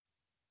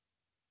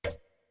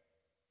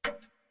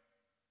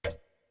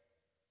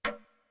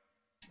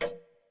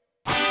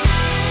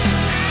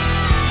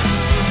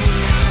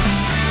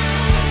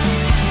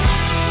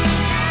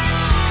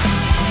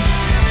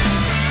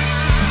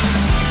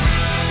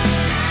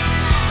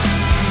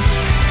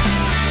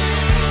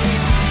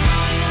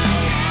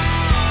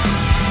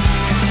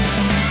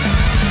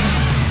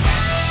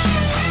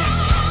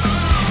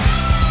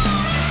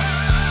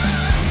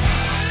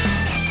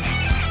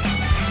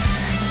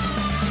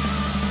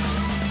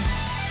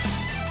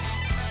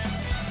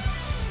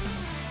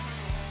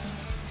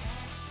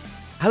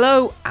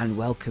Hello and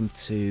welcome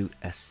to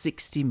a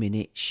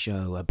 60-minute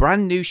show, a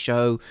brand new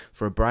show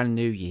for a brand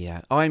new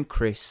year. I'm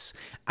Chris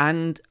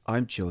and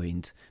I'm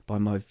joined by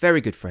my very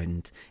good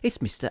friend. It's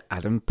Mr.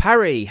 Adam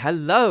Parry.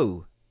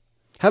 Hello.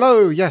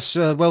 Hello, yes,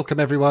 welcome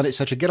everyone. It's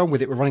such a get on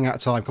with it. We're running out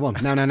of time. Come on,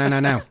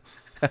 now.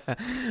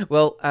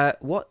 Well,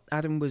 what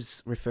Adam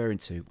was referring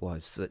to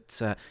was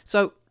that,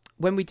 so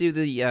when we do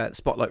the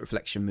Spotlight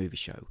Reflection movie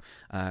show,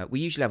 we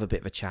usually have a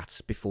bit of a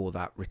chat before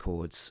that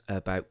records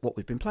about what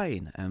we've been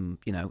playing,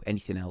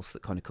 anything else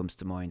that kind of comes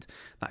to mind,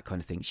 that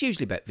kind of thing. It's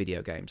usually about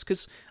video games,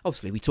 because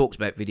obviously we talked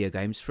about video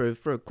games for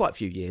quite a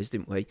few years,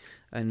 didn't we?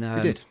 And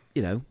we did.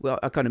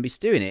 I kind of miss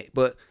doing it,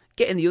 but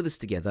getting the others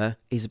together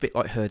is a bit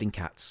like herding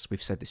cats.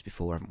 We've said this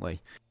before, haven't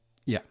we?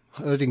 Yeah,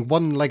 herding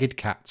one-legged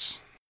cats.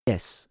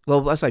 Yes.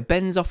 Well, I say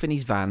Ben's off in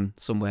his van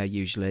somewhere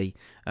usually.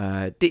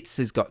 Ditz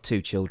has got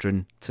two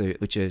children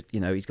which are,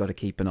 he's got to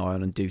keep an eye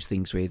on and do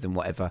things with and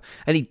whatever.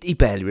 And he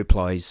barely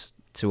replies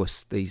to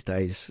us these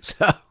days.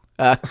 So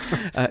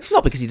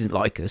not because he doesn't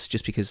like us,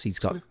 just because he's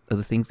got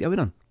other things going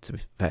on, to be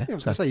fair. Yeah, I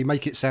was going to say, you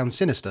make it sound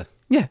sinister.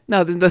 Yeah,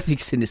 no, there's nothing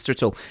sinister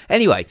at all.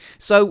 Anyway,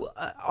 so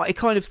I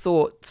kind of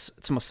thought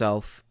to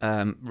myself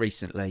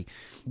recently,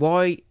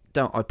 why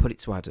don't I put it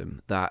to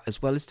Adam that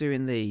as well as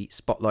doing the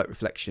Spotlight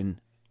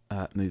Reflection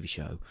movie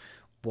show,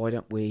 why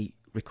don't we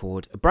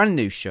record a brand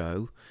new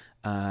show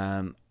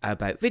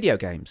about video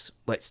games?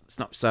 Well, it's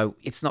not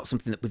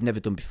something that we've never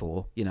done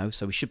before,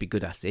 so we should be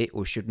good at it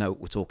or should know what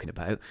we're talking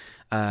about.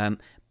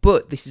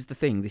 But this is the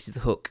thing, this is the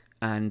hook,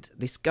 and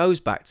this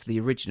goes back to the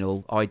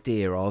original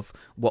idea of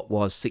what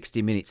was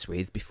 60 Minutes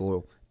with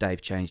before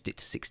Dave changed it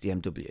to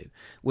 60MW,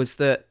 was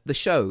that the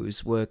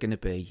shows were going to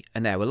be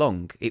an hour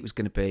long. It was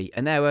going to be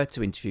an hour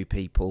to interview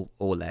people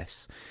or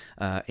less,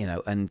 and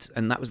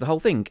that was the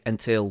whole thing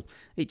until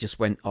it just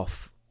went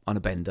off on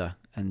a bender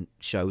and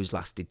shows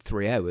lasted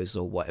 3 hours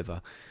or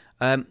whatever.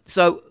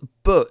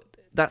 But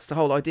that's the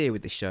whole idea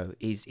with this show,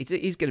 is it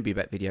is going to be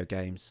about video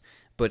games,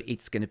 but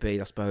it's going to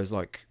be, I suppose,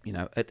 like,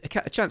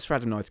 a chance for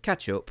Adam and I to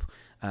catch up,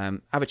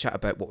 have a chat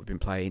about what we've been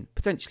playing,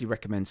 potentially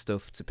recommend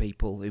stuff to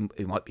people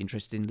who might be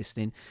interested in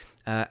listening,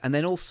 and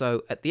then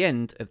also at the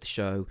end of the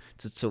show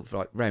to sort of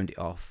like round it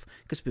off,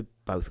 because we're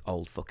both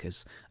old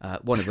fuckers,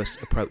 one of us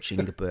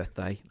approaching a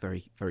birthday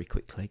very, very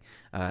quickly.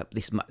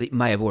 It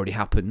may have already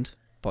happened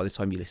by the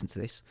time you listen to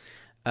this.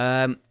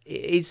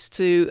 Is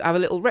to have a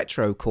little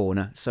retro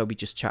corner, so we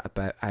just chat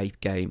about a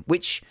game,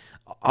 which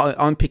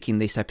I'm picking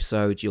this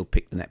episode, you'll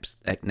pick the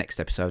next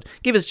episode.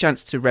 Give us a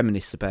chance to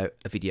reminisce about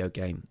a video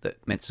game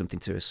that meant something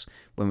to us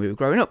when we were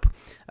growing up,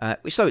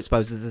 which so I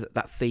suppose there's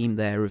that theme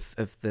there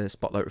of the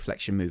Spotlight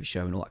Reflection movie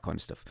show and all that kind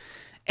of stuff.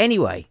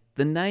 Anyway,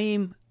 the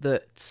name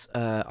that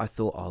I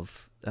thought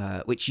of,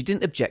 which you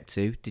didn't object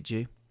to, did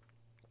you?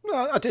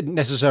 No, I didn't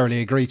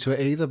necessarily agree to it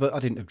either, but I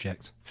didn't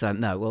object. So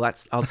no, well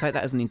I'll take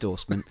that as an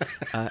endorsement.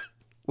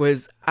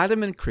 Was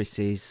Adam and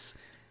Chris's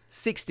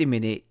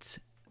 60-minute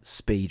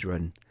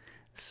speedrun.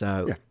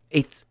 So yeah.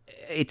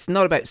 It's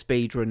not about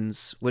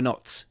speedruns. We're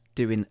not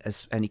doing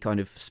any kind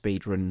of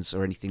speedruns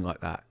or anything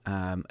like that.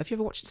 Have you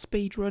ever watched a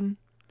speedrun?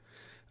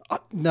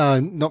 No,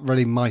 not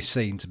really my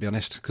scene, to be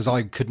honest, because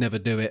I could never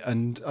do it,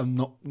 and I'm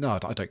not. No,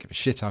 I don't give a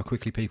shit how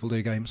quickly people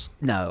do games.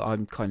 No,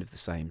 I'm kind of the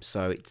same,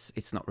 so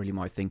it's not really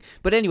my thing.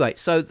 But anyway,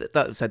 so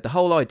that said, the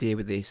whole idea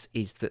with this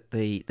is that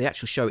the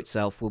actual show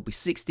itself will be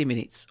 60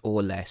 minutes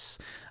or less.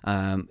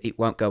 It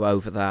won't go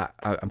over that.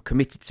 I'm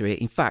committed to it.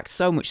 In fact,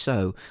 so much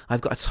so, I've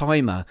got a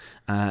timer,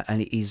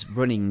 and it is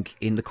running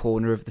in the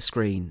corner of the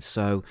screen.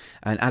 So,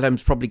 and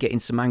Adam's probably getting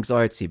some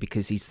anxiety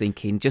because he's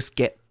thinking, just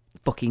get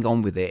fucking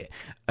on with it.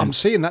 I'm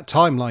seeing that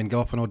timeline go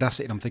up on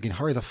Audacity and I'm thinking,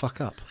 hurry the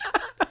fuck up.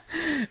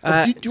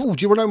 Do you want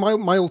to know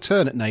my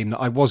alternate name that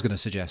I was going to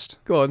suggest?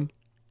 Go on.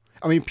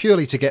 I mean,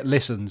 purely to get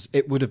listens,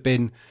 it would have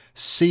been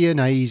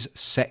CNA's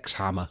Sex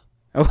Hammer.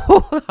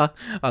 Oh,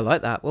 I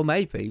like that. Well,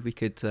 maybe we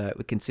could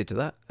we consider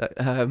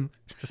that.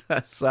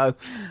 So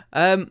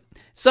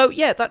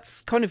yeah,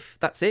 that's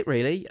it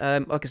really.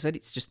 Like I said,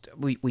 it's just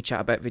we chat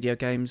about video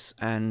games,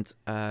 and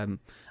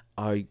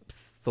I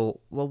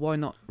thought, well, why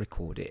not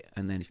record it,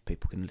 and then if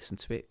people can listen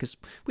to it, because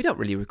we don't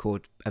really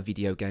record a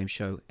video game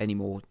show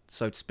anymore,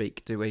 so to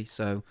speak, do we?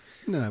 So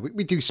no,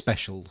 we do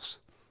specials.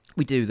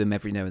 We do them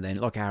every now and then,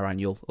 like our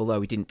annual, although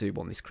we didn't do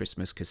one this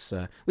Christmas because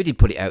we did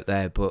put it out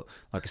there, but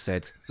like I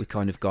said, we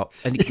kind of got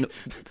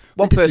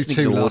one person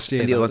ignored last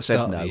year, and the other one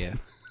said no.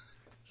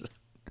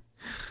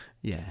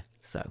 Yeah.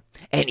 So,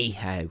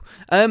 anyhow,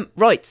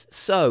 right.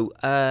 So,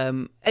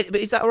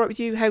 is that all right with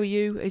you? How are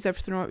you? Is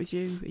everything all right with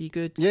you? Are you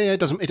good? Yeah. It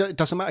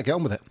doesn't matter. Get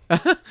on with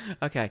it.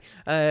 Okay.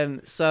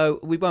 So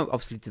we won't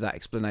obviously do that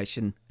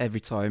explanation every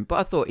time, but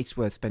I thought it's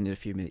worth spending a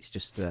few minutes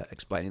just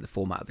explaining the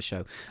format of the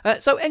show.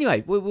 So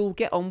anyway, we'll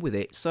get on with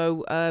it.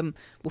 So, well,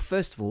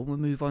 first of all, we'll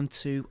move on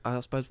to I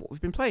suppose what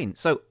we've been playing.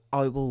 So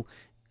I will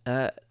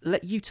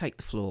let you take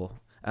the floor.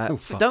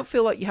 Don't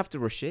feel like you have to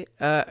rush it.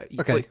 Okay.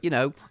 But,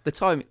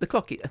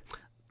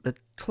 the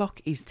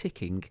clock is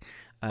ticking,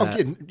 No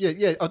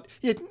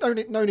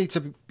need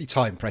to be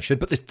time pressured,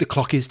 but the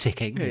clock is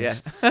ticking.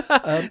 Yes.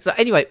 Yeah. So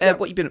anyway,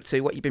 what you've been up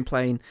to? What you've been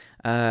playing?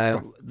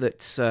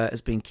 That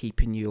has been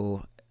keeping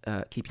you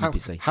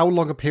busy. How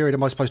long a period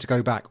am I supposed to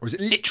go back, or is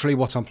it literally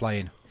what I'm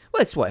playing?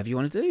 Well, it's whatever you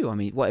want to do. I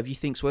mean, whatever you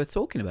think's worth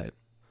talking about.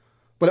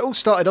 Well, it all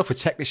started off with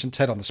Technician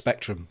Ted on the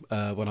Spectrum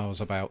when I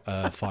was about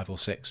 5 or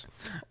 6.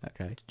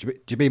 Okay. Do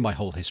you mean my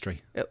whole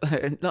history?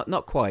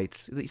 Not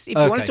quite. If you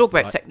want to talk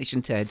about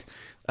Technician Ted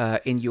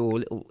in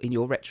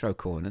your retro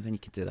corner, then you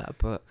can do that.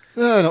 But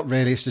not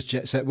really. It's just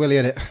Jet Set Willy,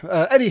 isn't it?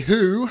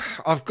 Anywho,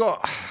 I've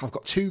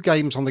got 2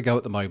 games on the go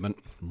at the moment.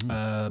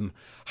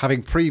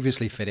 Having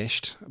previously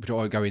finished, which I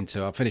won't go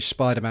into, I finished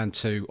Spider-Man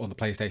 2 on the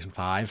PlayStation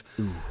 5.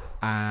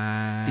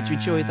 And did you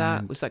enjoy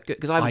that? Was that good?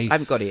 Because I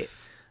haven't got it.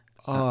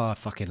 I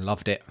fucking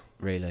loved it.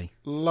 Really?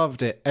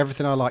 Loved it.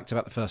 Everything I liked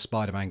about the first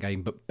Spider-Man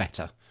game, but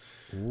better.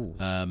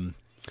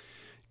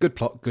 Good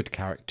plot, good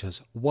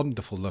characters,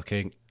 wonderful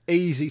looking,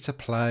 easy to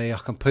play. I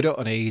can put it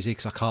on easy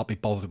because I can't be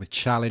bothered with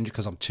challenge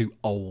because I'm too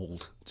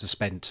old to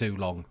spend too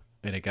long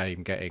in a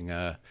game getting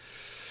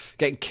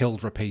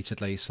killed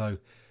repeatedly. So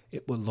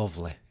it was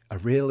lovely. A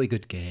really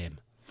good game.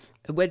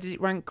 Where did it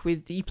rank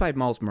with... You played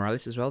Miles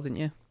Morales as well, didn't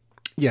you?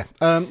 Yeah.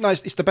 No,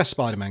 it's the best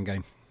Spider-Man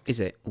game. Is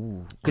it?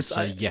 Because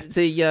yeah.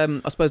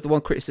 I suppose the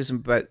one criticism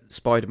about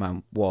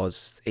Spider-Man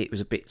was it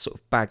was a bit sort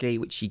of baggy,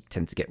 which you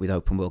tend to get with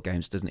open world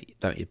games,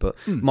 don't you? But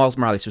Miles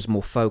Morales was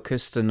more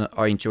focused, and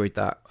I enjoyed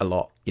that a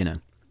lot.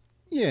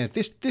 Yeah,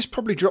 this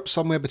probably drops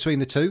somewhere between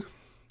the two,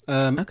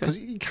 because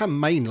you can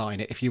mainline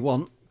it if you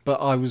want.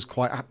 But I was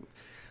quite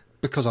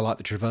because I like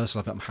the traversal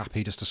of it. I'm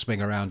happy just to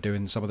swing around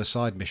doing some of the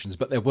side missions,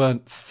 but there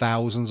weren't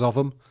thousands of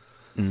them.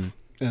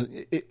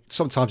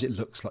 Sometimes it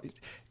looks like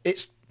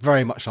it's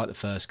very much like the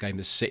first game.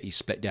 The city's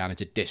split down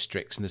into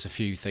districts, and there's a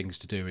few things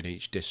to do in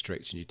each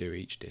district, and you do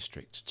each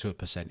district to a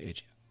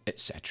percentage,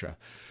 etc.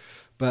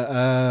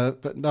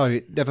 But no,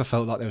 it never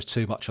felt like there was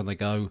too much on the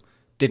go.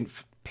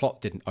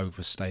 Plot didn't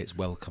overstay its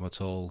welcome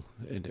at all,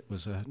 and it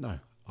was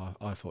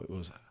I thought it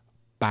was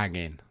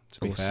banging. To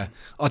be fair,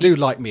 I do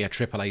like me a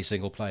AAA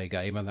single player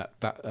game, and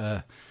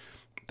that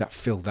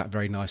filled that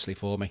very nicely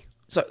for me.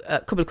 So, a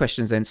couple of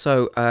questions then.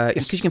 So,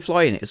 because you can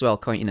fly in it as well,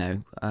 can't you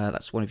now?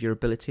 That's one of your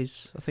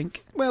abilities, I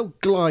think. Well,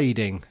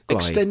 gliding.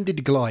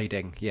 Extended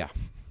gliding, yeah.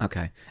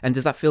 Okay. And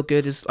does that feel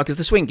good? Because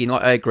the swinging,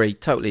 I agree,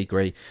 totally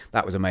agree.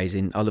 That was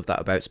amazing. I love that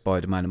about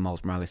Spider-Man and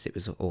Miles Morales. It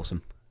was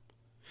awesome.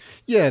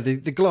 Yeah, the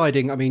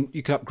gliding, I mean,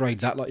 you can upgrade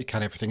that like you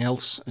can everything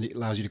else, and it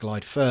allows you to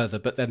glide further.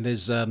 But then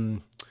there's...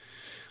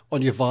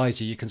 on your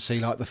visor, you can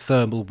see like the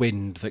thermal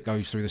wind that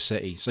goes through the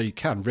city, so you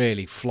can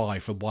really fly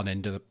from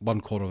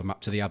one corner of the map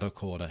to the other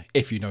corner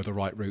if you know the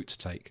right route to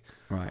take.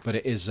 Right. But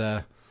it is,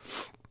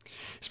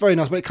 it's very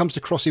nice when it comes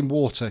to crossing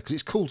water, because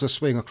it's cool to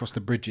swing across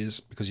the bridges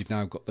because you've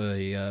now got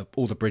the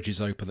all the bridges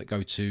open that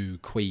go to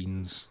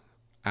Queens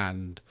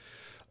and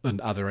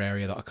other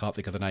area that I can't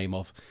think of the name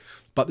of.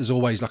 But there's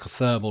always like a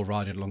thermal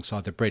riding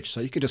alongside the bridge, so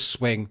you can just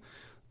swing,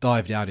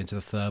 dive down into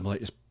the thermal.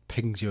 It just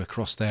pings you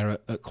across there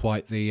at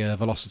quite the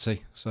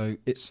velocity. So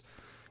it's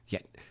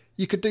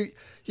you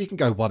can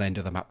go one end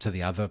of the map to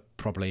the other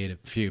probably in a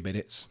few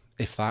minutes,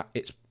 if that.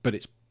 But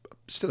it's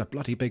still a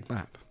bloody big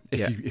map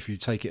if you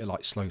take it at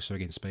like slow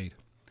swinging speed.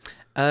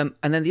 And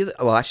then the other,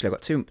 well, actually,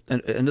 I've got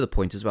another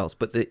point as well.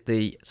 But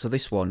so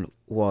this one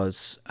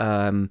was,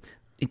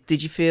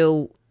 did you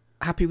feel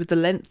happy with the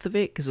length of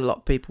it? Because a lot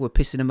of people were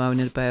pissing and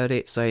moaning about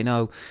it, saying,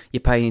 "Oh,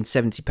 you're paying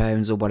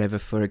 £70 or whatever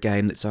for a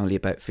game that's only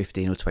about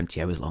 15 or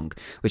 20 hours long."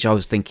 Which I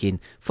was thinking,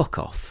 fuck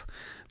off.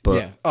 But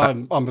yeah,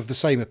 I'm of the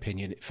same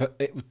opinion.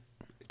 It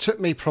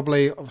took me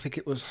probably, I think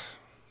it was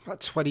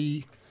about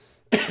 20.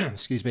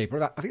 excuse me,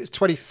 but I think it's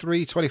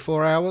 23,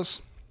 24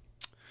 hours,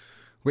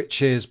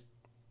 which is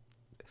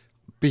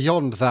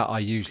beyond that. I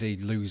usually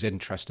lose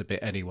interest a bit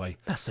anyway.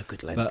 That's a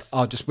good length. But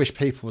I just wish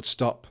people would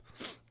stop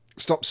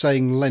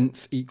saying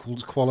length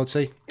equals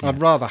quality. Yeah.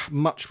 I'd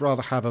much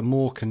rather have a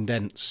more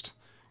condensed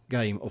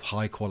game of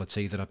high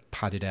quality than a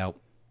padded out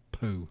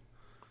poo.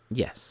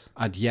 Yes.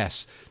 And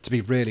yes, to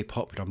be really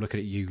popular, I'm looking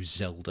at you,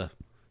 Zelda,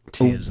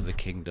 Tears of the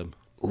Kingdom.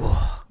 Ooh,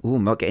 I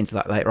might get into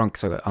that later on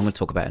because I'm going to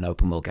talk about an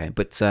open world game.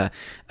 But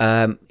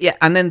yeah,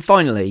 and then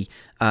finally,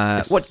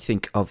 yes. What do you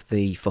think of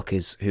the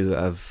fuckers who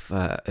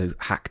have who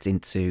hacked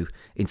into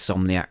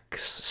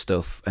Insomniac's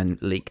stuff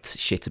and leaked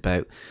shit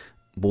about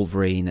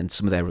Wolverine and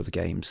some of their other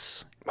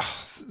games?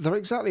 They're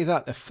exactly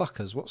that. They're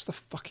fuckers. What's the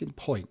fucking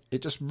point?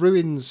 It just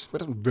ruins...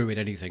 Well, it doesn't ruin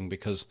anything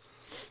because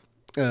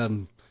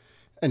end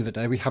of the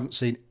day, we haven't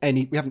seen... I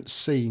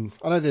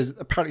know there's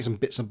apparently some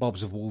bits and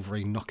bobs of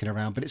Wolverine knocking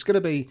around, but it's going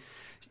to be...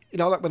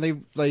 like when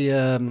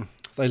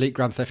they leaked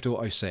Grand Theft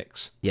Auto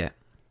 6. Yeah.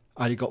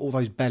 And you got all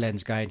those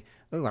bellends going,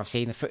 "Oh, I've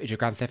seen the footage of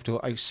Grand Theft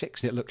Auto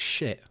 6 and it looks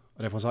shit."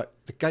 And everyone's like,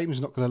 the game's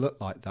not going to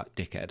look like that,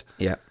 dickhead.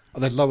 Yeah.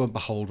 And then lo and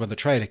behold, when the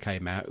trailer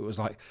came out, it was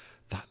like,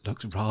 that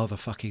looks rather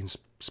fucking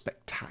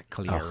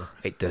spectacular. Oh,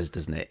 it does,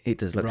 doesn't it? It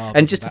does look...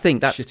 And just to think,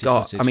 that's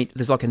got... footage. I mean,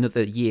 there's like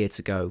another year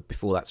to go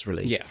before that's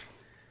released. Yeah.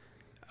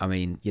 I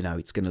mean,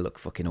 it's going to look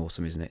fucking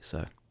awesome, isn't it?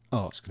 So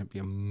Oh, it's going to be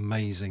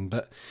amazing.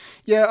 But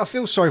yeah, I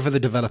feel sorry for the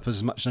developers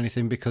as much as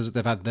anything because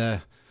they've had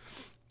their,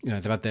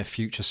 they've had their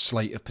future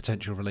slate of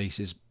potential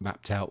releases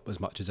mapped out as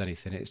much as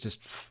anything. It's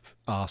just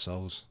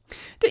arseholes.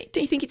 Do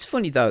you think it's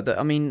funny though that,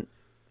 I mean,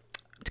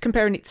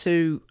 comparing it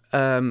to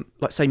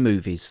like say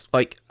movies,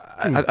 like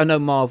I know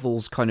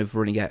Marvel's kind of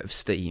running out of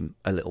steam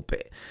a little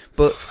bit,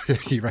 but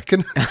You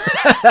reckon?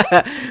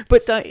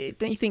 but don't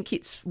you think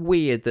it's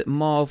weird that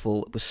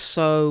Marvel was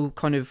so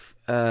kind of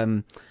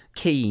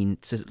keen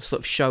to sort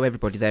of show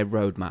everybody their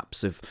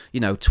roadmaps of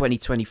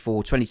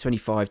 2024,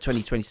 2025,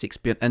 2026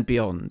 and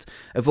beyond,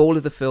 of all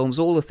of the films,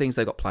 all the things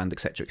they got planned,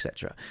 etc.,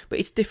 etc. But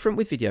it's different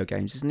with video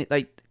games, isn't it?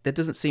 There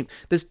doesn't seem,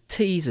 there's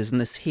teasers and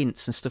there's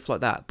hints and stuff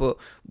like that, but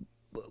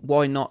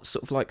why not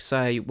sort of like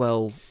say,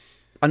 well,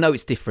 I know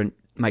it's different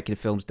making a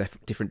film's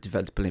different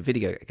developing a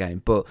video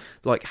game, but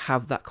like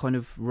have that kind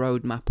of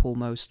roadmap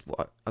almost.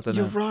 I don't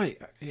know. You're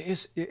right.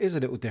 It is a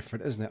little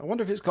different, isn't it? I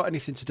wonder if it's got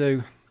anything to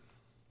do.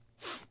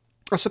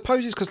 I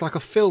suppose it's because like a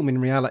film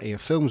in reality, a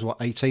film's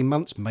 18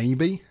 months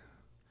maybe.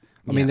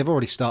 I mean, they've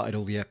already started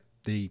all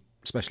the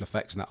special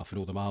effects and that off in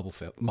all the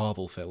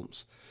Marvel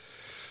films,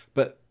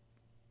 but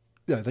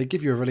they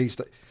give you a release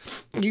that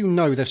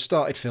they've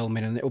started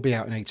filming and it'll be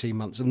out in 18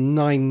 months, and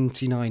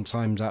 99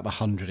 times out of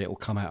 100 it'll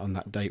come out on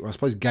that date. Where I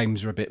suppose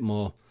games are a bit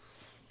more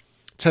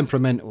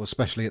temperamental,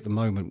 especially at the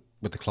moment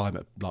with the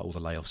climate, like all the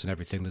layoffs and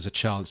everything. There's a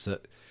chance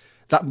that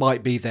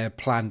might be their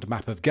planned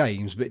map of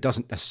games, but it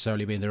doesn't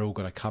necessarily mean they're all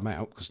going to come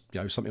out,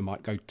 because something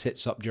might go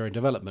tits up during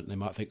development and they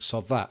might think,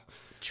 sod that.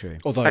 True.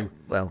 Although,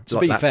 to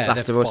be fair,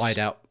 they've fired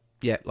out.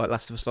 Yeah, like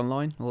Last of Us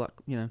Online, all that,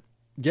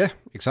 Yeah,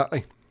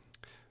 exactly.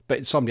 But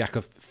Insomniac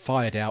have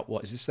fired out,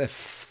 what is this, their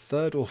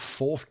third or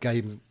fourth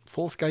game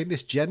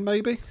this gen,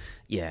 maybe?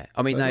 Yeah,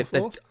 I mean, they've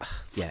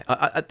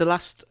the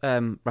last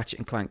Ratchet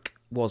and Clank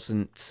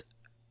wasn't,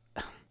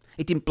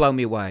 it didn't blow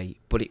me away,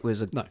 but it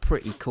was a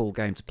pretty cool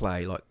game to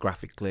play, like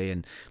graphically,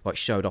 and like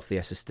showed off the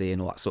SSD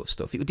and all that sort of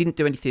stuff. It didn't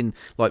do anything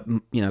like,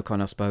 kind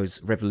of, I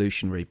suppose,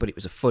 revolutionary, but it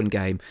was a fun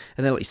game.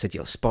 And then, like you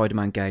said,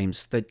 Spider-Man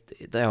games,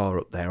 they are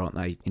up there, aren't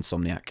they,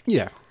 Insomniac?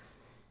 Yeah.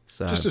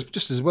 So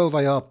just as well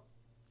they are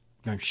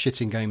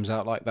shitting games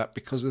out like that,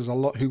 because there's a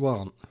lot who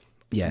aren't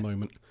at the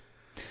moment.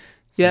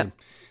 Yeah.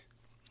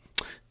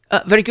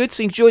 Very good.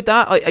 So you enjoyed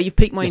that. You've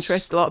piqued my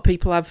interest. A lot of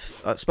people I've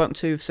spoken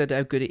to have said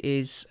how good it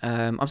is.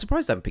 I'm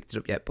surprised I haven't picked it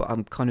up yet, but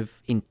I'm kind of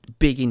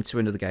big into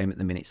another game at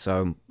the minute,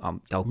 so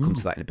I'll come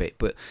to that in a bit.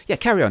 But yeah,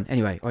 carry on.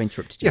 Anyway, I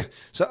interrupted you. Yeah.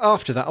 So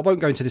after that, I won't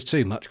go into this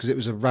too much because it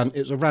was a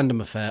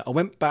random affair. I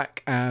went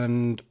back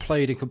and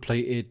played and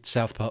completed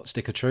South Park: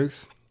 Stick of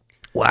Truth.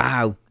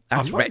 Wow,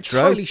 that's I'm not retro.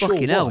 entirely Fucking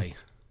sure hell. why.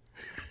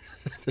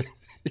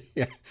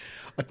 Yeah,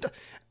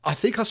 I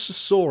think I just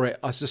saw it.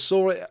 I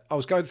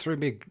was going through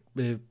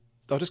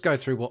I was just going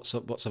through what's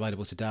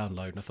available to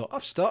download, and I thought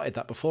I've started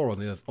that before on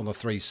the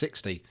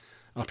 360.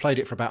 And I played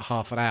it for about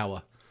half an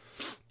hour,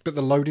 but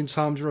the loading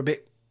times were a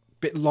bit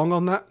long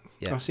on that.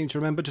 Yeah. I seem to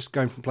remember just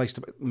going from place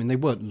to. I mean, they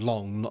weren't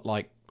long, not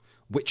like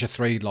Witcher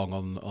 3 long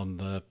on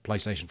the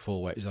PlayStation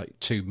 4, where it was like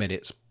 2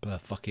 minutes per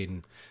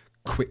fucking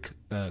quick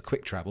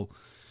travel.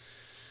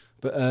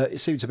 But it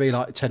seemed to be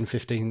like 10,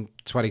 15,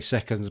 20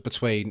 seconds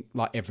between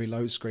like every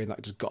load screen.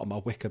 That just got on my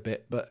wick a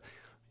bit. But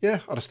yeah,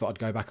 I just thought I'd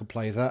go back and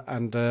play that.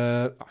 And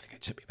I think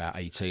it took me about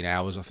 18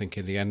 hours, I think,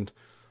 in the end.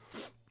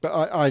 But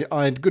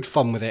I had good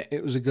fun with it.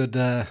 It was a good,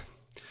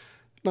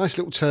 nice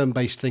little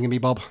turn-based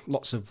thingamy-bob.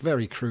 Lots of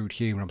very crude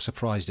humour. I'm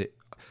surprised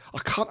I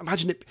can't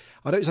imagine it.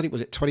 I know it's only,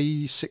 was it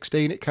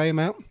 2016 it came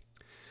out?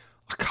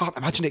 I can't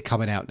imagine it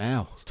coming out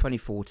now. It's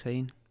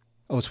 2014.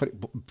 Oh,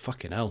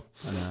 fucking hell.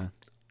 I know.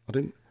 I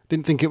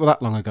didn't think it was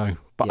that long ago,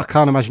 but I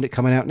can't imagine it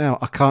coming out now.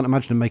 I can't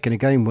imagine them making a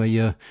game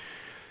where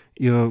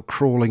you're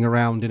crawling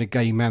around in a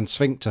gay man's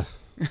sphincter.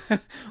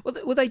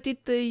 Well, they did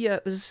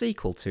there's a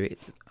sequel to it.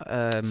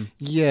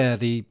 Yeah,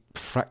 the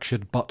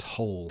Fractured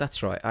Butthole.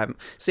 That's right.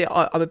 See,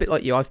 I'm a bit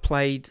like you. I've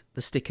played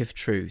the Stick of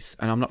Truth,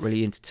 and I'm not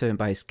really into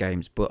turn-based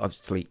games, but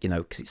obviously,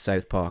 because it's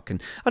South Park,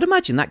 and I'd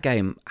imagine that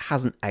game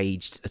hasn't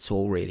aged at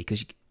all, really,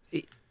 because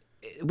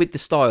with the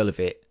style of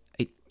it,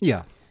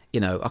 yeah.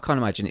 I can't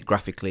imagine it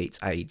graphically.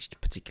 It's aged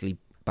particularly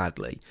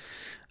badly.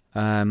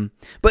 But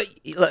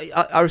like,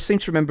 I seem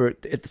to remember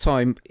at the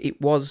time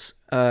it was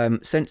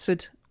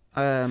censored.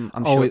 I'm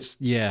sure. It's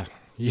yeah.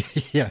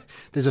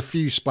 There's a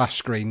few splash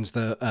screens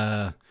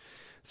that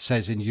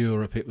says in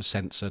Europe it was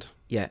censored.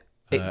 Yeah,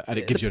 and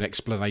it gives you an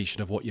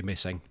explanation of what you're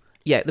missing.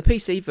 Yeah, the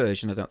PC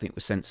version I don't think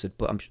was censored,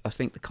 but I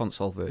think the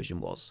console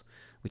version was,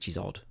 which is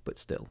odd, but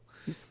still.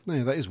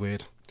 Yeah, that is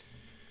weird.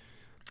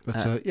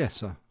 But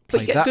yes.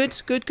 But yeah,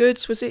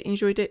 good. Was it?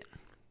 Enjoyed it?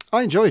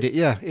 I enjoyed it,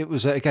 yeah. It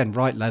was, again,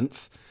 right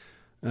length.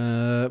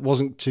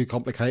 Wasn't too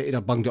complicated.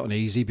 I bunged it on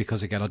easy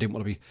because, again, I didn't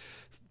want to be...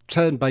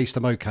 Turn-based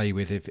I'm okay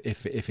with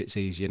if it's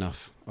easy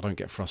enough. I don't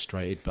get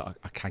frustrated, but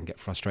I can get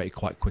frustrated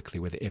quite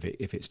quickly with it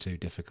if it's too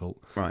difficult.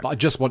 Right. But I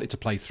just wanted to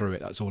play through it.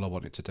 That's all I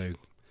wanted to do.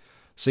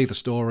 See the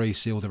story,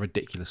 see all the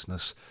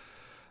ridiculousness.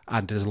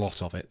 And there's a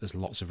lot of it. There's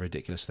lots of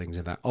ridiculous things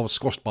in that. I was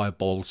squashed by a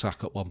ball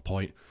sack at one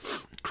point.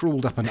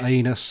 Crawled up an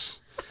anus.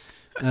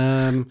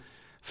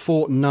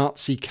 fought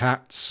Nazi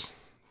cats,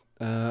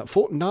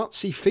 fought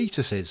Nazi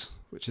fetuses,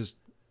 which is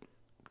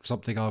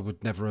something I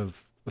would never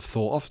have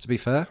thought of, to be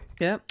fair.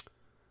 Yeah.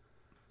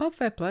 Oh,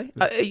 fair play.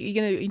 Are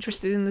you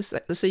interested in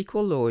the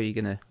sequel, or are you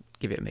going to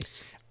give it a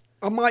miss?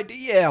 I might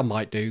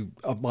do.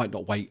 I might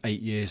not wait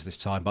 8 years this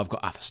time, but I've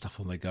got other stuff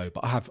on the go.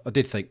 But I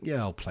did think,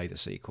 I'll play the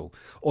sequel.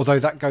 Although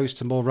that goes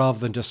to more, rather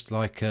than just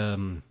like,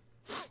 one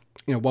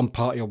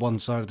party on one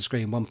side of the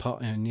screen, one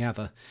party on the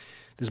other.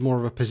 There's more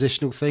of a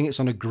positional thing. It's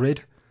on a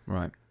grid.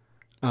 Right.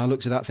 And I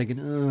looked at that thinking,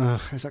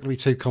 is that going to be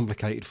too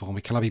complicated for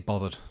me? Can I be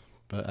bothered?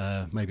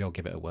 But maybe I'll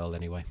give it a whirl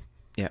anyway.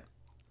 Yeah.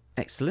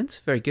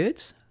 Excellent. Very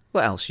good.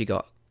 What else you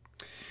got?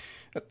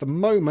 At the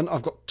moment,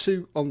 I've got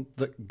 2 on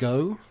the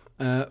go.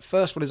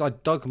 First one is I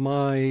dug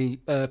my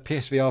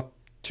PSVR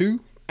 2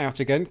 out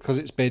again because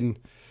it's been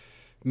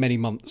many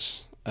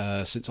months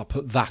since I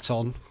put that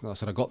on. Like I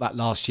said, I got that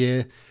last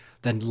year.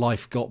 Then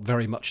life got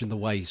very much in the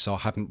way, so I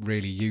haven't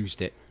really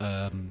used it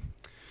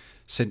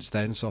since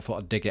then. So I thought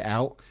I'd dig it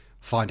out,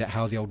 find out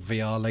how the old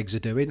VR legs are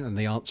doing, and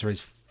the answer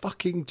is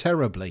fucking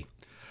terribly.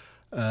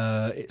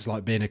 It's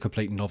like being a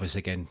complete novice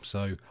again. So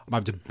I'm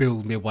having to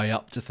build my way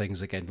up to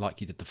things again, like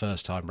you did the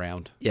first time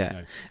round.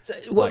 Yeah.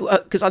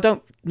 Because I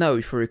don't know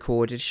if we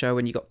recorded a show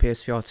when you got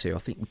PSVR 2. I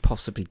think we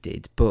possibly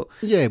did, but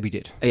yeah, we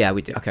did. Yeah,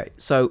 we did. Okay,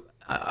 so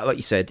like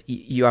you said,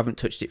 you haven't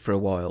touched it for a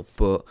while,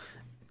 but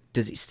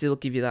does it still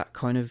give you that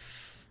kind of,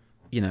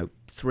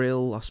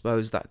 thrill? I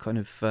suppose that kind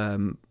of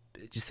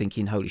just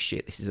thinking, holy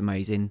shit, this is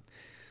amazing.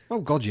 Oh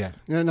God, yeah.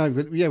 No,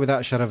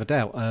 without a shadow of a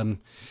doubt.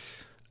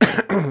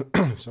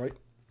 Sorry.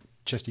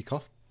 Chesty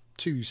cough.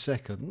 2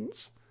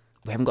 seconds.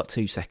 We haven't got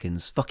 2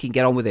 seconds. Fucking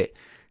get on with it.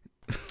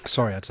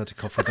 Sorry, I just had to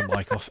cough with the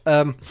mic off.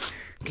 Fucking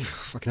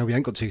hell, we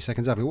ain't got 2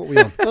 seconds, have we? What are we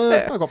on?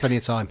 I've got plenty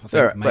of time, I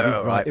think. Maybe.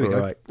 Right, here we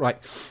go. Right.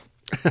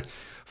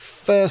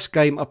 First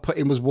game I put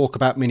in was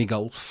Walkabout Mini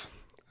Golf,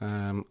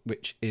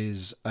 which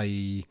is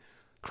a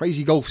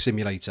crazy golf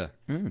simulator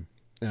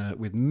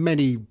with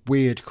many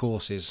weird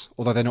courses,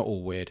 although they're not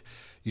all weird.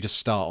 You just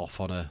start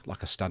off on a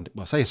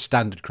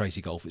standard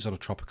crazy golf. It's on a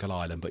tropical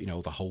island, but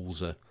all the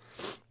holes are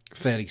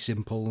fairly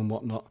simple and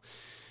whatnot.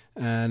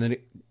 And then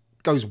it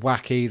goes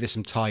wacky. There's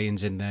some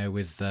tie-ins in there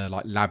with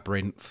like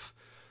Labyrinth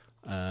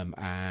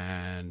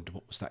and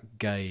what was that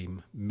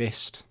game?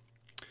 Mist.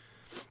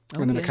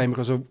 And then I came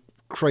across a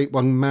Create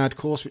One Mad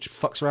course which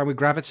fucks around with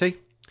gravity.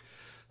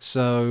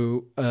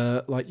 So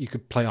like you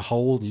could play a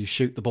hole and you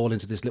shoot the ball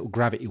into this little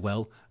gravity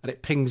well and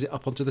it pings it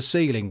up onto the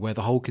ceiling where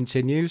the hole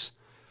continues.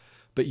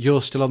 But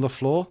you're still on the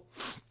floor.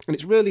 And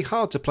it's really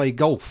hard to play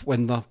golf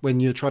when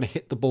you're trying to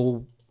hit the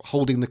ball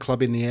holding the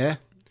club in the air.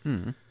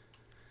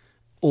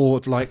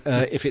 Or like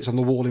if it's on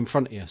the wall in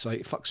front of you. So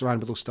it fucks around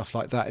with all stuff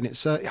like that. And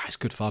it's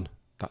good fun.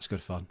 That's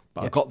good fun.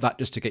 But I got that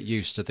just to get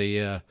used to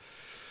the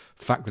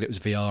fact that it was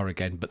VR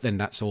again. But then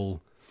that's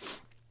all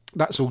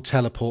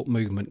teleport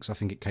movement, because I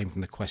think it came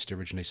from the Quest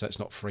originally. So it's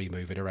not free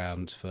moving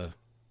around for...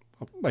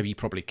 Maybe you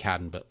probably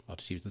can, but I'll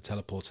just use the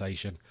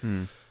teleportation.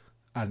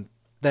 And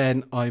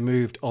then I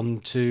moved on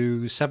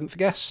to Seventh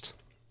Guest.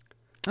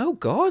 Oh,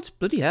 God.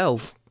 Bloody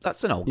hell.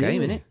 That's an old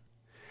game, isn't it?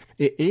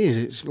 It is.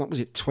 It's, what was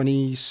it,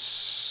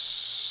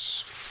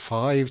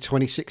 25,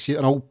 26 years?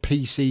 An old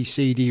PC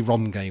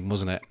CD-ROM game,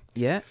 wasn't it?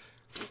 Yeah.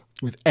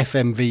 With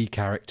FMV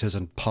characters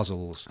and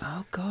puzzles.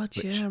 Oh, God,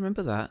 yeah, I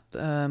remember that.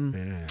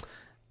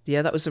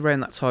 Yeah, that was around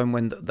that time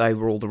when they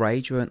were all the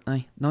rage, weren't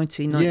they?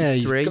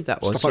 1993,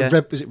 that was, stuff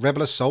like was it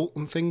Rebel Assault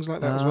and things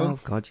like that as well? Oh,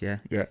 God, yeah.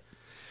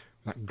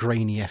 That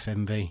grainy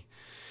FMV.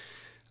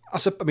 I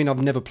mean, I've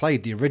never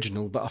played the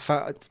original, but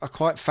I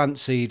quite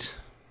fancied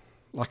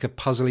like a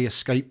puzzly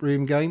escape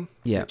room game,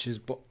 which is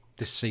what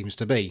this seems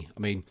to be. I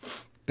mean,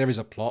 there is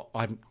a plot.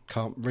 I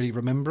can't really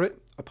remember it,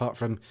 apart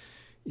from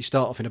you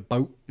start off in a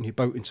boat and you're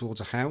boating towards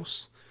a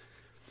house.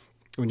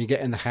 When you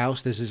get in the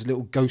house, there's this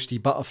little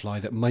ghosty butterfly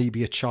that may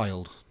be a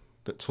child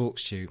that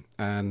talks to you.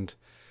 And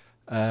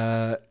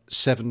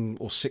 7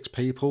 or 6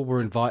 people were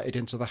invited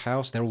into the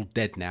house. They're all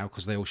dead now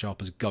because they all show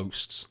up as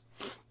ghosts.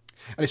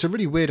 And it's a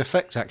really weird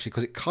effect, actually,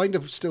 because it kind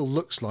of still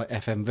looks like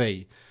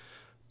FMV,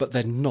 but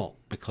they're not,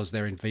 because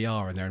they're in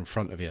VR and they're in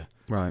front of you.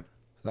 Right.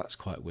 That's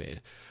quite weird.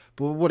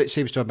 But what it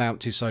seems to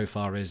amount to so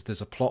far is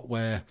there's a plot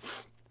where,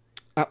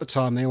 at the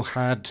time, they all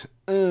had...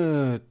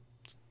 I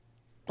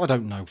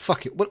don't know.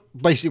 Fuck it.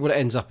 Basically, what it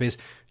ends up is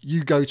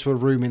you go to a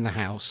room in the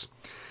house,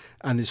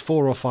 and there's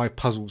 4 or 5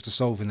 puzzles to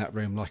solve in that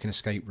room, like an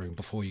escape room,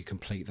 before you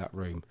complete that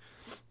room.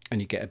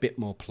 And you get a bit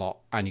more plot,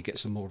 and you get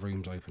some more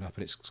rooms open up,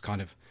 and it's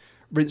kind of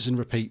rinse and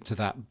repeat to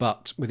that.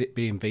 But with it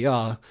being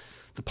VR,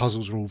 the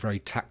puzzles are all very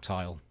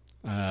tactile,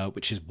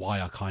 which is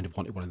why I kind of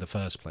wanted one in the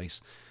first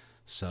place.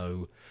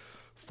 So,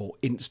 for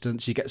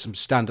instance, you get some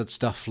standard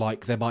stuff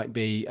like there might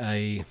be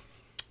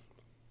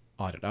on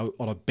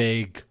a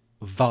big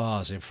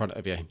vase in front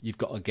of you, you've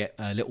got to get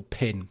a little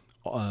pin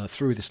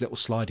through this little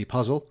slidey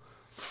puzzle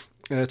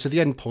to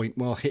the end point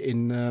while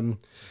hitting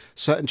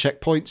certain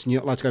checkpoints, and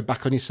you're not allowed to go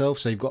back on yourself,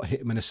 so you've got to hit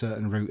them in a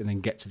certain route and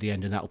then get to the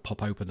end, and that'll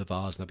pop open the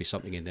vase and there'll be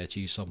something in there to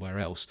use somewhere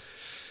else.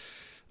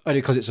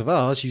 Only because it's a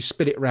vase, you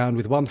spin it around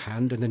with one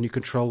hand and then you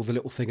control the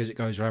little thing as it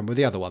goes around with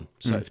the other one.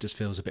 So it just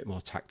feels a bit more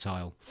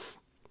tactile.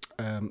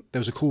 There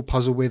was a cool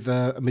puzzle with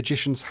a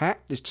magician's hat.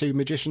 There's 2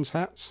 magician's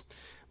hats.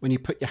 When you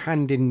put your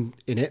hand in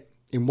it,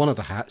 in one of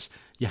the hats,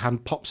 your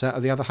hand pops out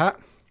of the other hat.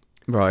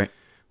 Right.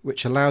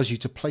 Which allows you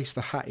to place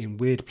the hat in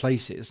weird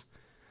places.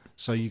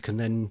 So you can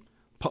then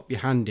pop your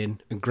hand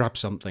in and grab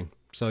something.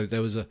 So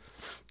there was a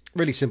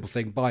really simple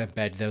thing. By a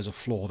bed, there was a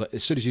floor that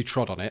as soon as you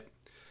trod on it,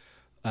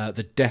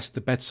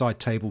 the bedside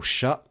table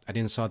shut, and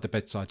inside the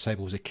bedside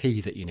table was a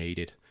key that you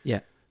needed. Yeah.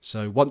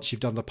 So once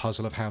you've done the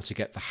puzzle of how to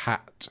get the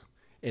hat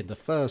in the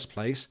first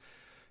place,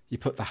 you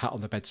put the hat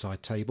on the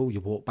bedside table, you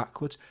walk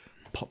backwards,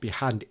 pop your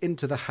hand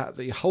into the hat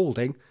that you're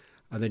holding,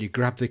 and then you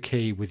grab the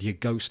key with your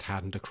ghost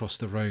hand across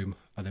the room,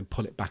 and then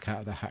pull it back out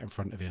of the hat in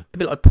front of you. A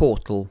bit like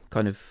Portal,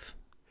 kind of.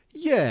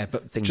 Yeah,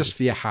 but thing. Just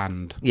for your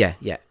hand. Yeah.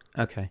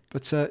 Okay.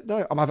 But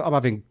no, I'm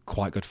having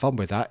quite good fun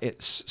with that.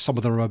 It's some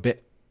of them are a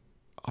bit.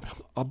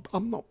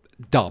 I'm not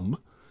dumb,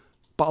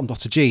 but I'm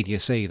not a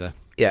genius either.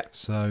 Yeah.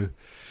 So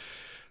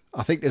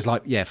I think there's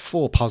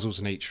 4 puzzles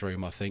in each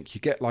room. I think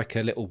you get like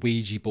a little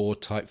Ouija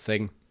board type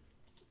thing,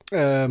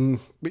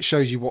 which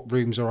shows you what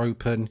rooms are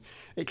open.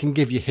 It can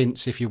give you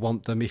hints if you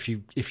want them. If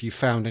you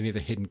found any of the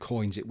hidden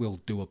coins, it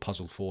will do a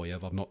puzzle for you.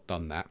 I've not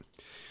done that.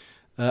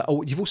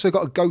 You've also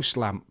got a ghost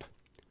lamp,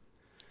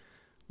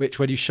 which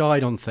when you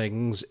shine on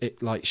things, it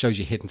shows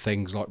you hidden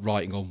things like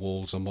writing on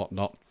walls and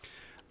whatnot,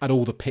 and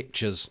all the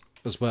pictures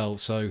as well.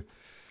 So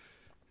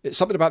it's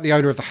something about the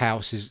owner of the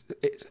house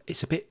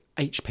it's a bit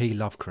H.P.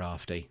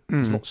 Lovecrafty.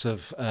 There's lots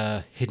of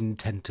hidden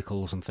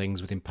tentacles and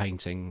things within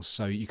paintings.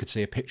 So you could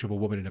see a picture of a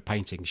woman in a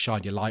painting,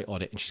 shine your light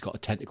on it, and she's got a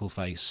tentacle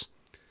face.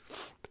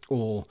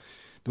 Or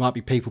there might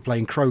be people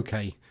playing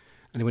croquet,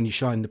 and when you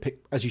shine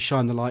as you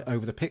shine the light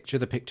over the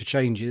picture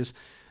changes,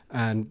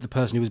 and the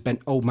person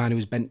old man who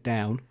was bent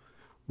down,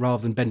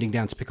 rather than bending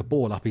down to pick a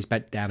ball up, he's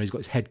bent down and he's got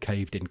his head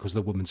caved in because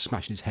the woman's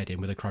smashing his head in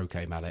with a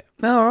croquet mallet.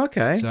 Oh,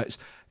 okay. So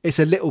it's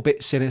a little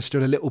bit sinister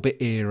and a little bit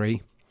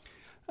eerie.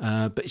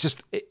 But it's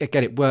just,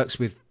 again, it works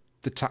with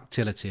the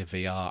tactility of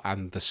VR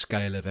and the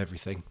scale of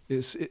everything.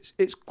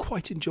 It's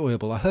quite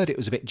enjoyable. I heard it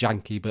was a bit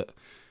janky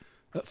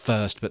at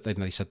first, but then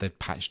they said they've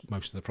patched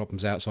most of the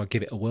problems out, so I'll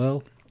give it a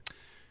whirl.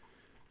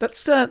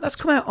 That's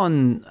come out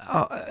on...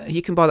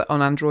 you can buy that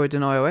on Android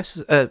and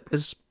iOS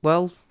as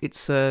well.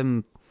 It's...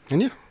 Can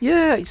you?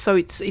 Yeah, so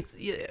it's it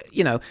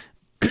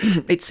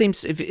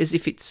seems as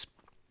if it's,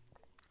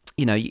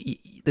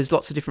 there's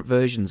lots of different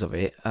versions of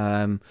it.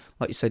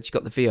 Like you said, you've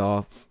got the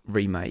VR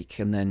remake,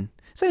 and then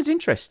sounds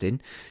interesting.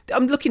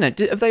 I'm looking at,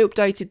 have they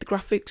updated the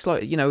graphics?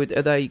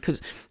 Are they,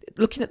 because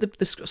looking at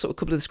the sort of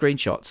couple of the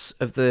screenshots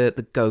of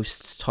the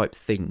ghosts type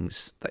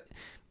things,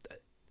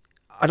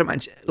 I don't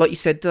imagine, like you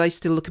said, do they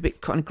still look a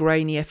bit kind of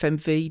grainy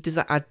FMV? Does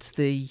that add to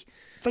the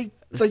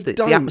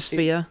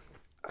atmosphere?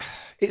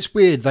 It's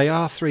weird. They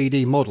are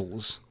 3D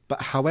models,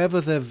 but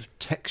however they've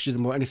textured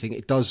them or anything,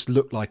 it does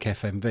look like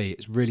FMV.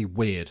 It's really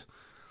weird.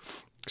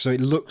 So it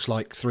looks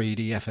like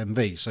 3D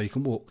FMV. So you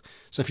can walk.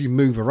 So if you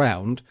move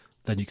around,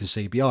 then you can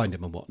see behind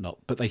them and whatnot.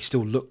 But they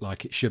still look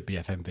like it should be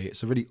FMV.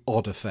 It's a really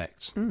odd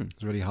effect.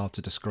 It's really hard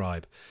to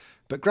describe.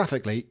 But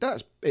graphically,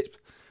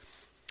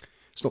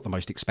 it's not the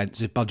most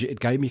expensive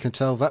budgeted game. You can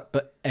tell that.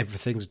 But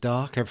everything's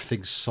dark.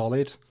 Everything's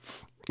solid.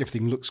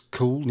 Everything looks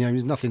cool.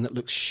 There's nothing that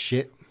looks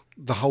shit.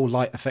 The whole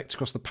light effect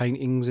across the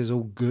paintings is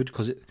all good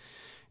because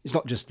it's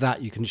not just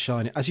that. You can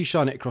shine it as you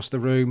shine it across the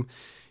room.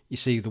 You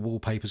see the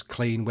wallpaper's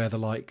clean where the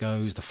light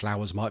goes. The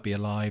flowers might be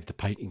alive. The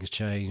painting's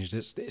changed.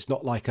 It's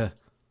not like an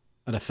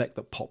effect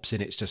that pops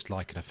in. It's just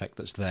like an effect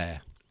that's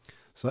there.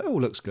 So it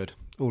all looks good.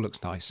 All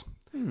looks nice.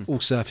 All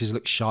surfaces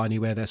look shiny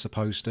where they're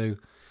supposed to.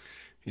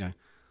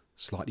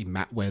 Slightly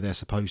matte where they're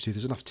supposed to.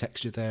 There's enough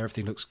texture there.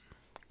 Everything looks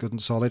good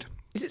and solid.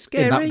 Is it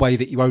scary? In that way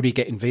that you only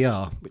get in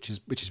VR, which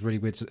is really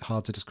weird,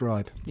 hard to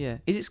describe. Yeah.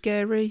 Is it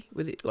scary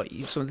with it, like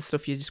some of the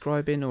stuff you're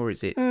describing, or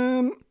is it?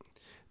 No,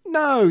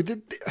 no,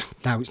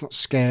 it's not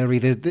scary.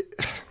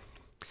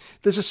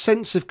 There's a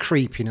sense of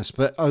creepiness,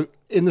 but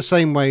in the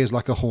same way as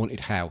like a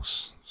haunted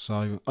house.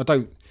 So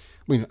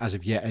as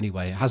of yet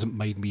anyway, it hasn't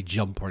made me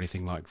jump or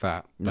anything like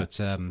that. No. But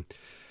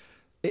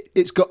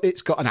it's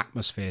got an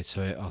atmosphere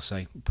to it, I'll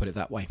say, put it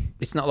that way.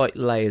 It's not like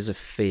Layers of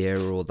Fear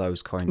or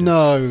those kind of...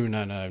 No.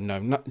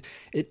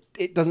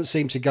 It doesn't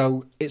seem to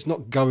go... It's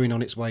not going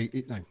on its way.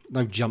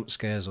 No jump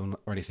scares or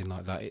anything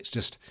like that. It's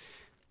just,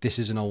 this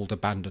is an old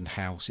abandoned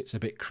house. It's a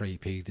bit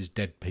creepy. There's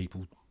dead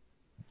people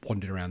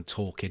wandering around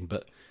talking,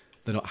 but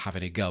they're not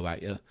having a go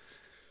at you.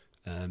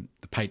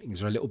 The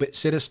paintings are a little bit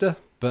sinister,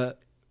 but...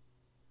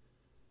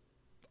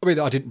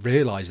 I didn't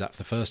realise that for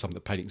the first time, the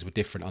paintings were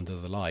different under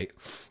the light.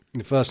 And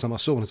the first time I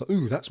saw them, I was like,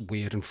 ooh, that's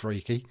weird and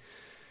freaky.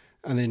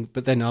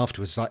 But then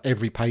afterwards, like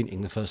every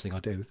painting, the first thing I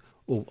do,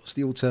 what's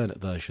the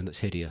alternate version that's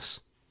hideous?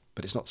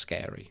 But it's not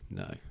scary,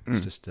 no.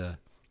 It's just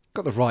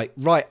got the right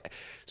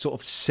sort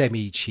of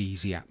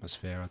semi-cheesy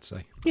atmosphere, I'd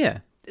say. Yeah.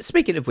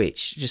 Speaking of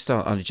which, just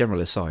on a general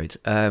aside,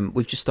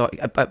 we've just started.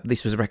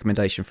 This was a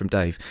recommendation from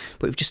Dave,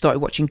 but we've just started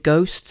watching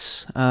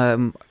Ghosts. I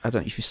don't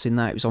know if you've seen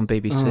that. It was on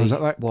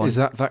BBC. Oh, is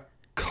that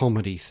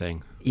comedy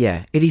thing?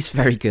 Yeah, it is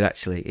very good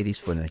actually. It is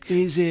funny.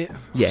 Is it?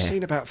 Yeah. I've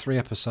seen about 3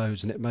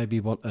 episodes, and it made me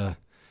want to,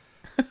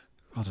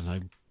 I don't know,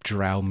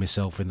 drown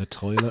myself in the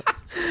toilet.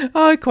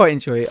 I quite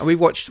enjoy it.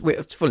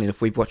 Funnily enough,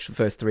 we've watched the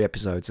first 3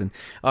 episodes, and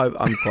I'm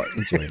quite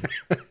enjoying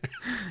it.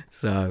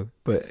 So,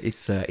 but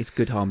it's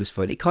good, harmless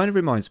fun. It kind of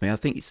reminds me. I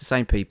think it's the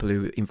same people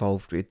who are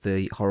involved with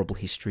the Horrible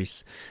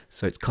Histories,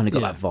 so it's kind of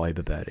got that vibe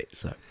about it.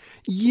 So,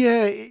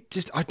 yeah,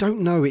 I don't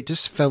know. It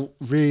just felt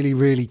really,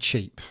 really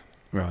cheap.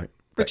 Right.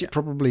 Which it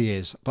probably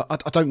is, but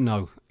I don't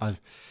know.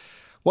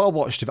 What I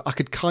watched of it, I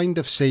could kind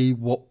of see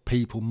what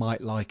people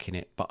might like in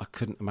it, but I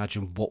couldn't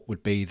imagine what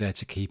would be there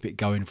to keep it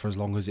going for as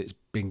long as it's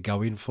been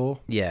going for.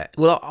 Yeah,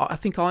 well, I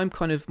think I'm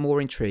kind of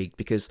more intrigued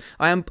because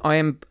I'm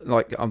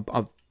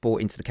I've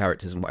bought into the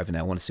characters and whatever now.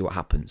 I want to see what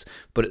happens,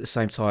 but at the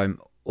same time,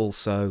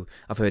 also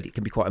I've heard it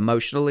can be quite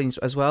emotional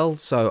as well.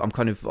 So I'm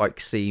kind of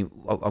like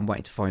I'm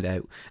waiting to find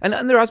out.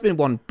 And there has been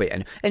one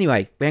bit.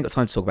 Anyway, we ain't got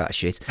time to talk about that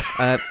shit.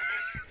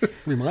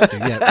 We might do,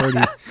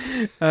 yeah.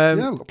 Yeah,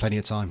 we've got plenty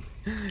of time.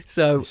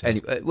 So,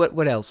 anyway,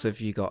 what else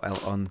have you got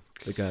out on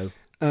the go?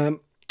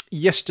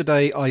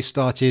 Yesterday, I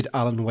started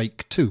Alan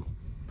Wake 2.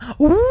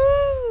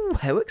 Ooh,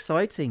 how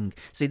exciting!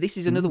 See, this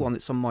is another one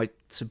that's on my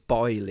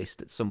to-buy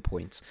list at some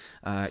point.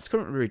 It's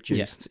currently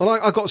reduced. Yeah. Well,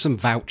 I got some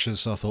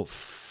vouchers, so I thought,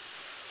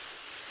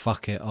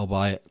 fuck it, I'll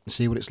buy it and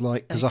see what it's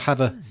like. Because I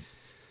have a...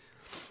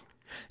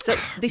 So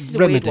this is a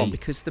weird one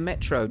because the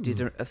Metro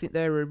did, I think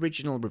their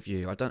original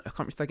review. I can't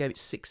remember if they gave it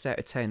 6 out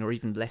of 10 or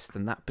even less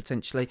than that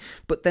potentially.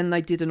 But then they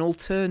did an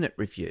alternate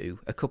review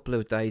a couple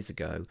of days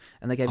ago,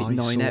 and they gave it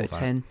 9 out of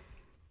 10.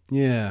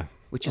 Yeah,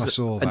 which is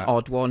an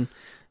odd one.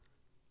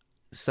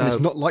 So and it's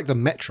not like the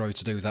Metro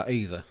to do that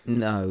either.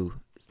 No.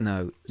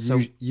 So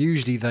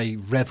usually they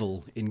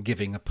revel in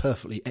giving a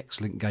perfectly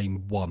excellent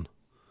game 1.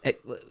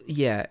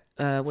 Yeah.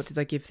 What did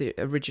they give it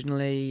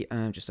originally?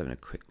 Just having a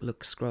quick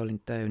look,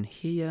 scrolling down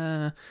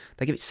here.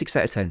 They give it 6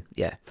 out of 10.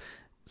 Yeah.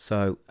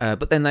 So,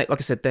 but then they, like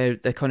I said, their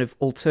kind of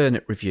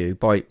alternate review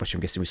which I'm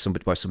guessing was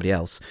by somebody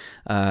else.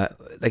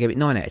 They gave it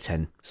 9 out of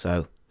 10.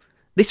 So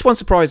this one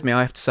surprised me.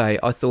 I have to say,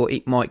 I thought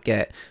it might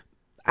get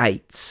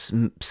 8s,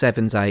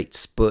 7s,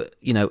 8s, but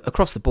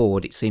across the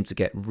board, it seemed to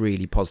get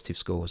really positive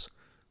scores.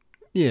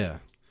 Yeah,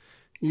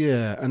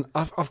 and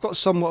I've got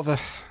somewhat of a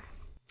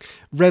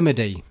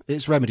Remedy.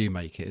 It's Remedy who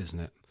make it, isn't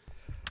it?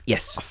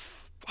 Yes.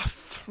 I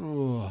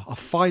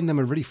find them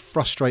a really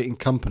frustrating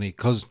company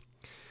because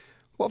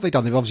what have they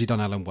done? They've obviously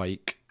done Alan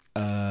Wake,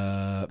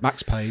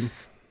 Max Payne,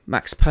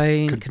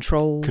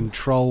 Control,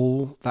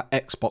 that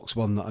Xbox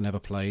one that I never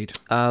played.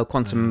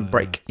 Quantum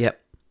Break. Yep.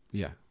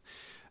 Yeah,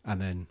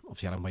 and then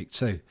obviously Alan Wake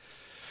 2.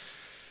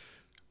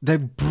 They're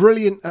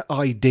brilliant at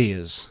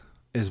ideas,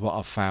 is what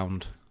I've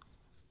found.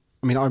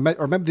 I mean, I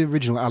remember the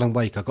original Alan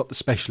Wake. I got the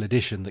special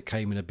edition that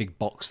came in a big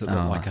box that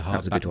looked like a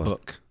hardback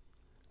book.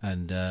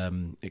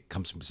 And it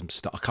comes with some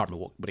stuff. I can't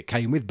remember what it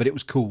came with, but it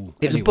was cool.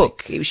 It was a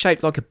book. It was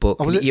shaped like a book.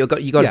 Oh, was it? You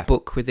got a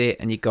book with it,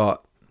 and you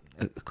got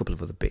a couple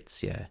of other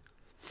bits, yeah.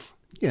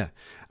 Yeah.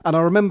 And I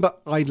remember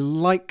I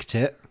liked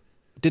it,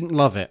 didn't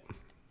love it.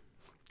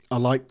 I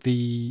like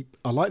the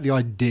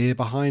idea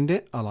behind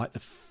it. I like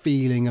the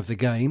feeling of the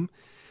game.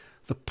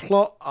 The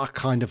plot I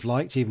kind of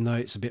liked, even though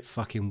it's a bit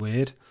fucking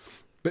weird.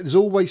 But there's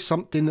always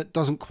something that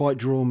doesn't quite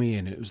draw me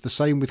in. It was the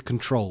same with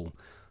Control.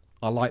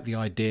 I like the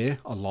idea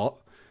a lot.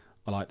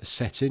 I like the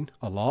setting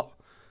a lot.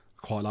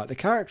 I quite like the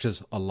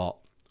characters a lot.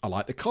 I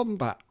like the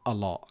combat a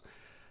lot.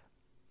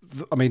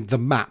 I mean, the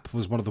map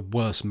was one of the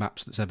worst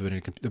maps that's ever been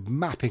in. The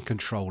map in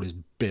Control is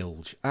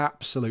bilge.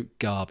 Absolute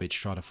garbage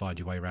trying to find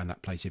your way around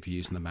that place if you're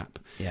using the map.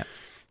 Yeah.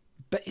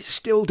 But it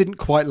still didn't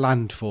quite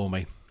land for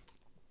me.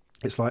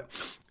 It's like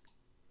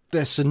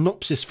their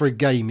synopsis for a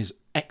game is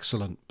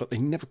excellent, but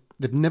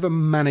they've never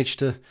managed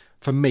to,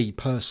 for me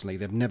personally,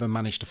 they've never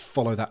managed to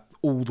follow that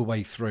all the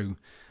way through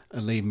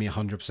and leave me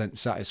 100%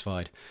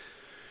 satisfied.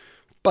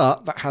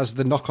 But that has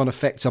the knock-on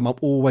effect. I'm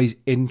always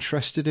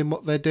interested in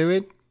what they're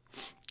doing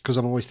because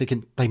I'm always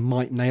thinking they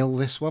might nail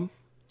this one.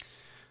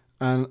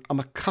 And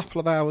I'm a couple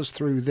of hours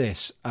through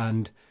this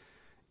and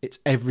it's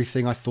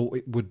everything I thought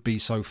it would be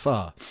so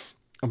far.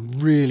 I'm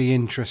really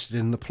interested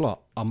in the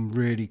plot. I'm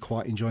really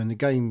quite enjoying the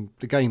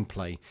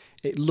gameplay.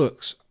 It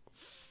looks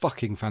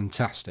fucking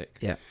fantastic.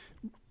 Yeah.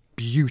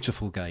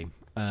 Beautiful game.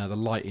 The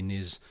lighting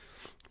is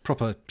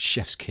proper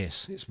chef's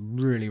kiss. It's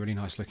really, really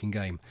nice looking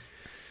game.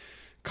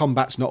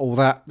 Combat's not all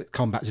that.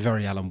 Combat's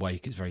very Alan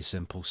Wake. It's very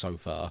simple so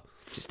far.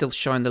 Just still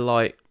shine the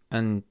light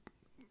and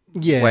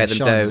wear them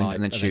down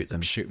and then shoot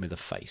them. Shoot them in the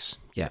face.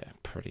 Yeah,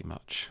 pretty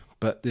much.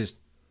 But there's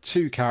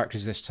 2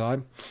 characters this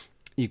time.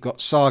 You've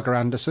got Saga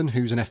Anderson,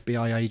 who's an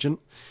FBI agent.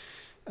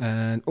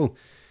 And,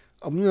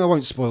 I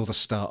won't spoil the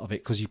start of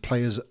it because you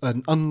play as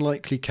an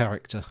unlikely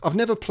character. I've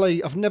never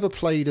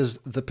played as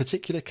the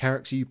particular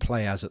character you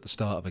play as at the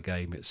start of a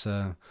game. It's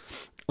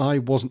I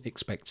wasn't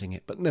expecting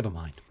it, but never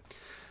mind.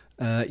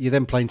 You're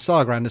then playing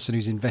Saga Anderson,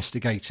 who's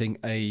investigating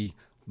a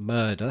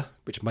murder,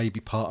 which may be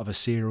part of a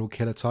serial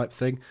killer type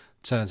thing.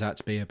 Turns out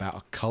to be about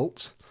a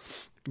cult.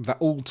 That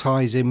all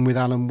ties in with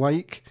Alan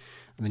Wake.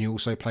 And then you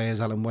also play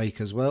as Alan Wake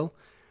as well.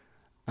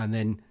 And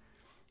then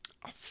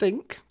I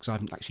think, because I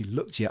haven't actually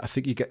looked yet, I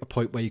think you get the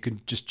point where you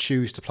can just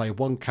choose to play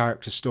one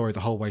character's story the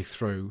whole way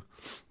through,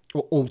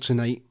 or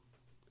alternate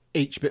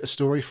each bit of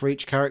story for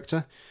each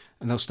character,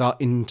 and they'll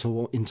start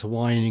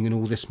intertwining and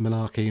all this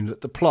malarkey. And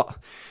the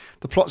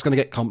plot's going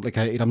to get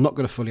complicated. I'm not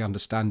going to fully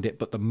understand it,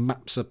 but the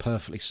maps are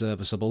perfectly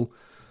serviceable.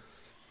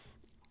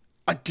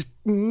 I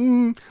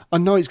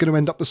know it's going to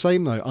end up the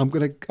same though. I'm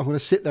going to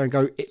sit there and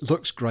go, it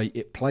looks great,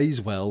 it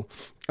plays well,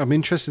 I'm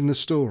interested in the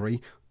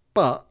story,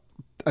 but,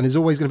 and there's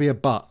always going to be a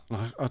but.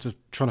 I'm just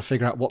trying to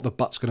figure out what the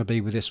but's going to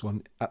be with this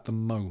one at the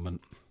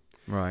moment.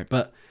 Right.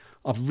 But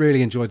I've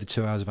really enjoyed the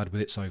 2 hours I've had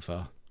with it so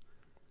far.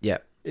 Yeah.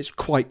 It's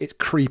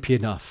creepy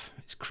enough.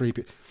 It's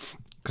creepy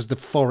because the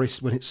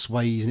forest, when it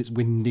sways and it's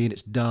windy and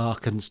it's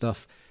dark and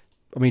stuff.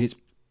 I mean, it's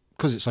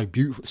because it's so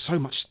beautiful. There's so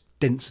much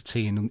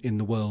density in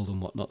the world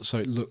and whatnot. So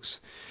it looks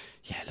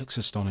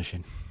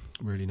astonishing.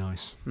 Really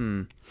nice.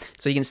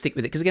 So you can stick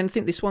with it because again, I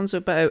think this one's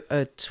about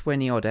a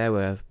 20-odd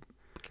hour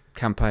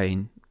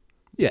campaign.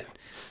 Yeah,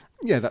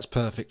 that's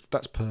perfect.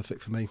 That's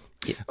perfect for me.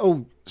 Yeah.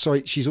 Oh,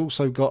 sorry. She's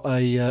also got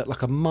a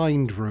like a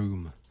mind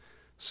room.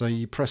 So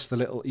you press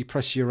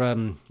your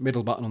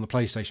middle button on the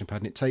PlayStation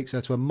pad, and it takes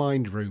her to a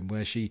mind room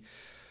where she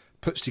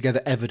puts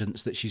together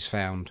evidence that she's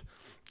found,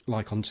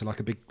 like onto like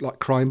a big like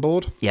crime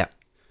board. Yeah.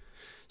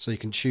 So you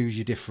can choose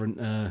your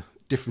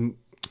different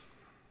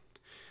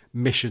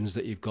missions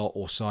that you've got,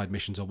 or side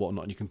missions or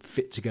whatnot, and you can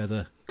fit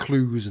together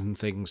clues and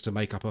things to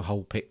make up a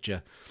whole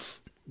picture.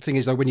 The thing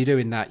is, though, when you're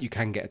doing that, you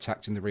can get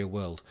attacked in the real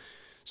world.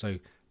 So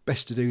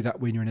best to do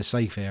that when you're in a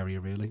safe area,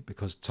 really,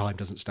 because time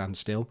doesn't stand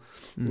still.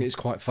 It's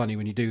quite funny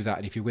when you do that,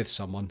 and if you're with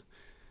someone,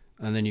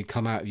 and then you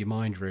come out of your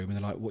mind room, and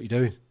they're like, "What are you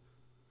doing?"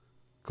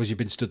 Because you've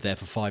been stood there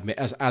for 5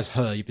 minutes.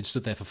 You've been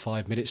stood there for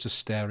 5 minutes just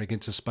staring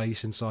into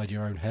space inside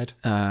your own head.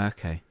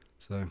 Okay.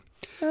 So,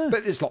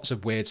 but there's lots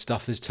of weird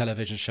stuff. There's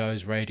television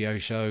shows, radio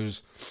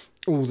shows,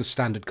 all the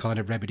standard kind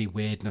of remedy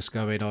weirdness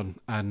going on.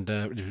 And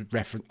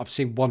I've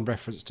seen one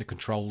reference to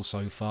Control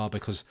so far,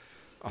 because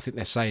I think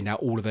they're saying now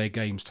all of their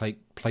games take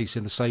place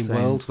in the same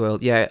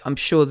world. Yeah, I'm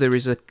sure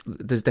there's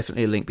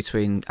definitely a link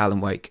between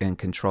Alan Wake and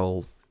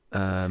Control.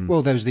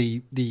 Well, there's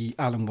the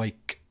Alan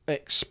Wake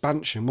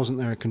expansion, wasn't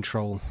there? A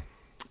Control.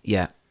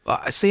 Yeah.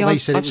 See, I've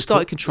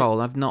started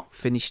Control. I've not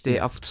finished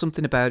it.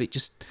 Something about it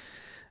just,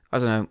 I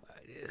don't know.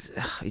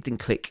 It didn't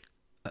click.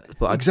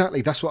 But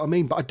exactly, that's what I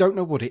mean. But I don't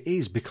know what it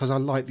is, because I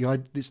like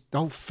the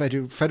whole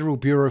Federal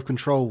Bureau of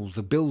Control,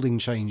 the building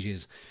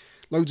changes,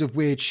 loads of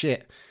weird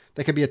shit.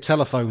 There could be a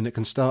telephone that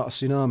can start a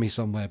tsunami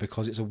somewhere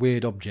because it's a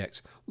weird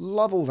object.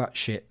 Love all that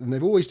shit. And they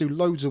always do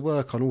loads of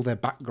work on all their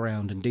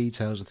background and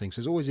details and things.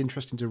 So it's always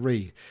interesting to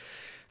read.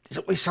 There's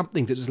always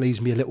something that just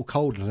leaves me a little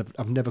cold, and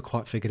I've never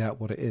quite figured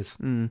out what it is.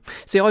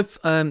 See, I've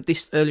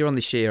earlier on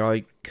this year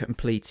I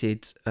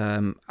completed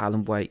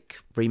Alan Wake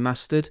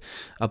Remastered.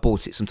 I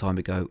bought it some time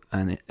ago,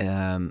 and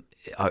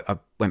I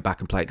went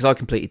back and played it because I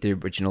completed the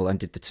original and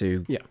did the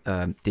two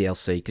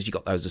DLC, because you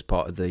got those as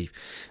part of the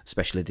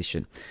special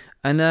edition.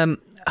 And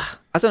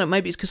I don't know,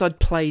 maybe it's because I'd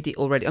played it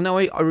already. I know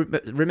I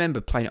remember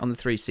playing it on the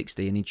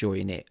 360 and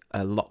enjoying it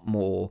a lot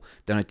more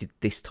than I did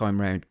this time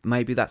round.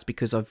 Maybe that's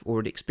because I've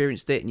already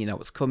experienced it and you know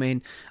what's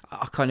coming.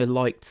 I kind of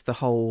liked the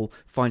whole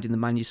finding the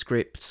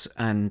manuscripts,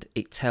 and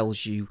it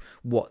tells you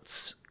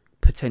what's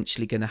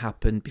potentially going to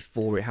happen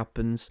before it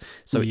happens.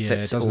 So it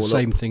sets it all up. It does the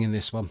same thing in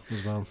this one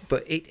as well.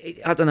 But it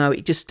I don't know,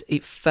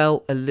 it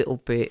felt a little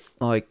bit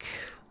like,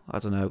 I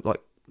don't know, like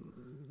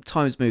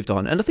time's moved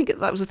on. And I think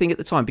that was the thing at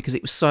the time, because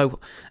it was so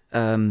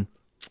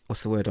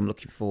what's the word I'm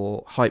looking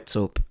for,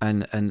 hyped up,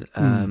 and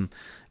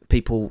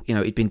people, you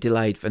know, it'd been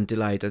delayed, hadn't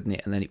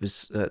it? And then it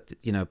was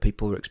you know,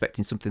 people were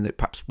expecting something that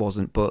perhaps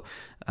wasn't. But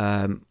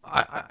I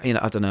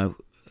don't know,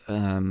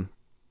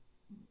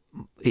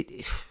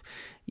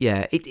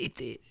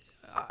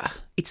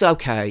 it's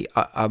okay.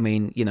 I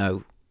mean, you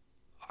know,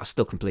 I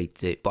still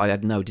completed it, but I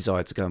had no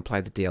desire to go and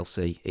play the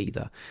DLC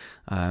either.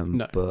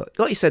 No. But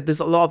like you said,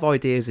 there's a lot of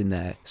ideas in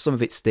there. Some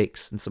of it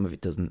sticks and some of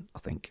it doesn't, I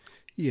think.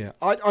 Yeah,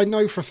 I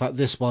know for a fact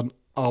this one,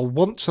 I'll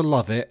want to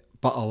love it,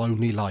 but I'll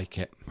only like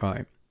it. Right.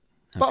 Okay.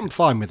 But I'm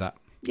fine with that.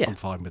 Yeah. I'm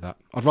fine with that.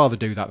 I'd rather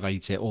do that than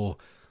hate it, or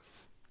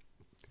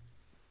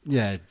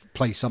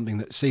play something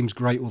that seems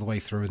great all the way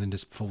through and then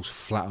just falls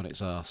flat on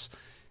its ass.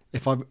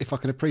 If I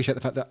can appreciate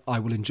the fact that I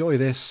will enjoy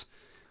this,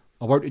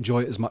 I won't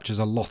enjoy it as much as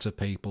a lot of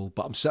people,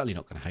 but I'm certainly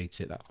not going to hate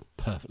it. I'm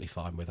perfectly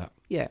fine with that.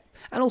 Yeah.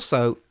 And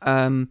also,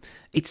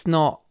 it's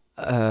not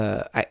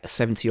at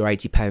 £70 or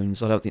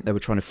 £80. I don't think they were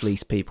trying to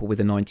fleece people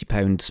with a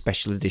 £90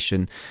 special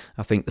edition.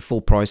 I think the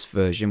full price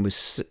version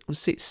was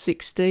it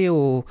 60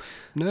 or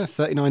no,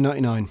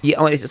 $39.99. Yeah,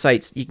 I wanted to say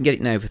you can get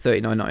it now for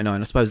 $39.99.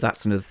 I suppose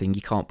that's another thing,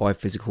 you can't buy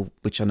physical,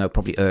 which I know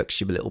probably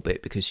irks you a little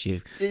bit, because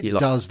it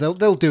does. They'll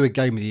do a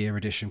Game of the Year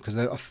edition, because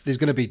there's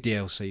going to be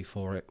DLC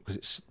for it,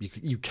 because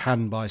you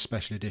can buy a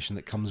special edition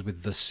that comes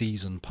with the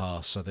season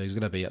pass, so there's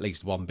going to be at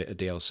least one bit of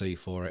DLC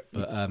for it.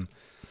 But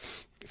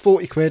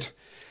 £40.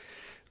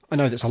 I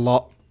know that's a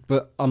lot,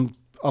 but I'm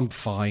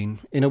fine.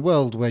 In a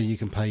world where you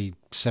can pay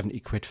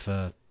 £70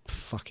 for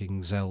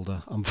fucking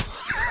Zelda, I'm fine.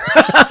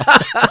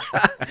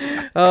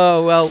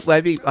 Oh well,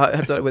 maybe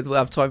I don't know whether we'll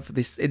have time for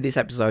this in this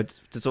episode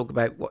to talk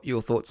about what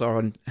your thoughts are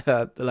on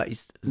the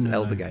latest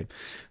Zelda game.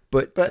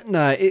 But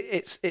no,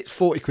 it's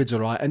 £40 all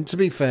right. And to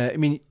be fair, I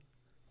mean,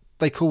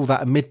 they call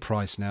that a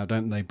mid-price now,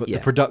 don't they? But the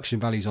production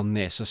values on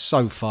this are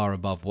so far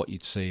above what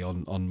you'd see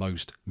on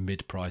most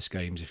mid-price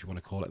games, if you want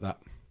to call it that.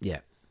 Yeah.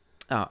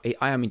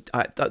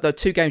 The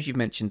two games you've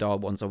mentioned are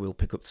ones I will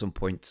pick up at some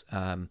point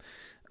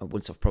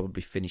once I've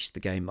probably finished the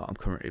game that I'm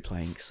currently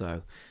playing.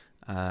 So,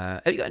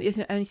 have you got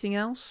anything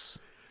else?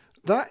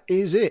 That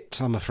is it,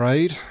 I'm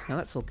afraid. No,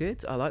 that's all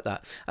good. I like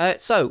that.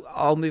 So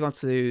I'll move on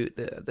to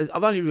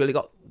I've only really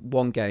got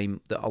one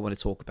game that I want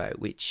to talk about,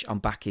 which I'm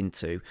back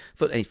into.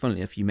 Funnily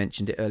enough, you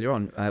mentioned it earlier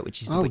on,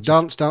 which is The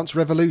Witcher. Dance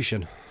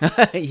Revolution.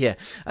 Yeah.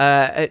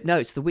 No,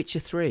 it's The Witcher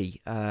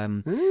 3.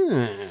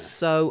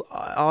 So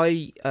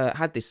I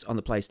had this on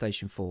the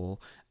PlayStation 4,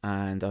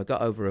 and I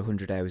got over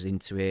 100 hours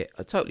into it.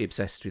 I'm totally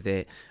obsessed with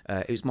it.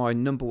 It was my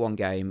number one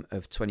game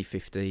of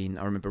 2015.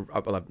 I remember,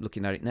 well, I'm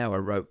looking at it now, I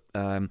wrote,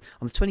 on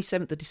the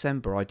 27th of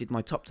December, I did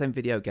my top 10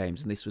 video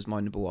games, and this was my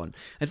number one.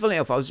 And funnily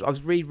enough, I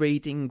was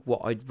rereading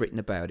what I'd written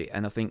about it,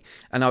 and I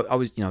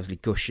was, obviously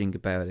gushing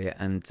about it,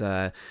 and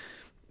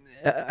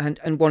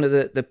one of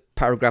the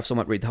paragraphs, I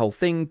won't read the whole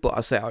thing,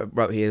 but I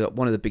wrote here that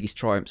one of the biggest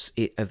triumphs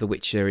of The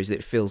Witcher is that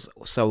it feels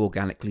so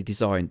organically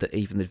designed that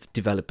even the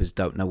developers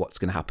don't know what's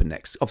going to happen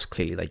next. Obviously,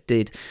 clearly they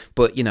did,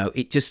 but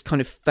it just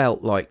kind of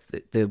felt like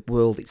the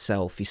world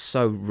itself is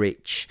so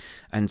rich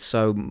and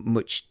so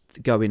much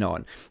going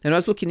on. And I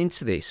was looking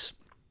into this.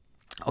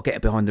 I'll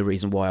get behind the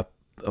reason why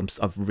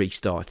I've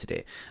restarted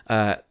it,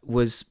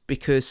 was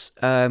because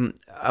I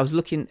was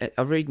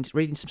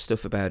reading some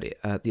stuff about it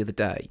the other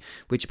day,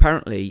 which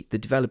apparently the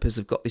developers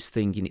have got this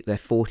thing in it, their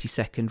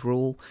 40-second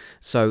rule.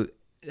 So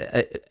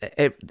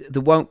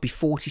there won't be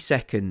 40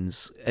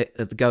 seconds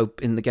go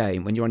in the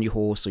game when you're on your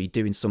horse or you're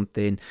doing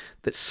something,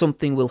 that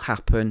something will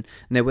happen.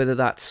 Now, whether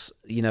that's,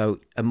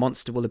 a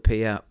monster will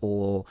appear,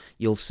 or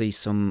you'll see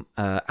some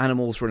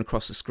animals run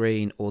across the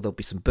screen, or there'll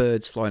be some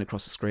birds flying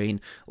across the screen,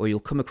 or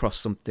you'll come across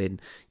something,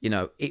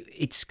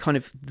 it's kind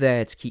of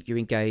there to keep you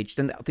engaged.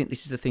 And I think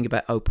this is the thing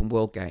about open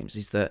world games,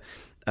 is that,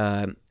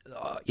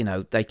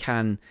 they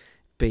can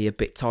be a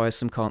bit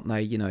tiresome, can't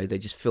they? They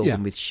just fill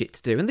them with shit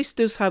to do. And this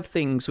does have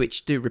things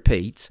which do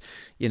repeat,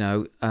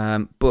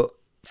 but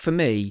for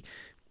me,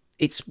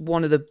 it's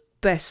one of the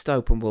best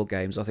open world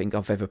games I think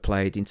I've ever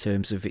played in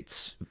terms of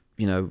its,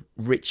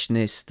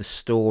 richness, the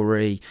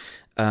story,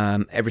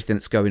 everything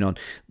that's going on.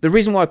 The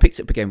reason why I picked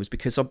it up again was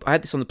because I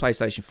had this on the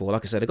PlayStation 4.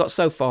 Like I said, I got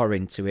so far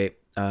into it.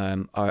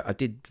 I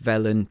did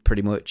Velen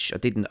pretty much.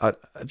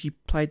 Have you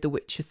played The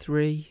Witcher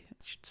 3? I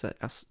should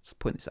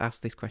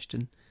ask this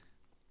question.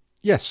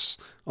 Yes,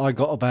 I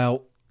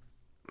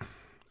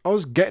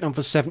was getting on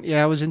for 70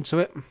 hours into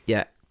it.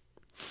 Yeah.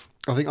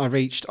 I think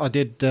I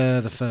did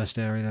the first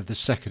area, the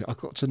second, I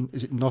got to,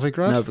 is it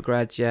Novigrad?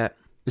 Novigrad, yeah.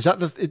 Is that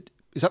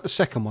the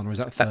second one, or is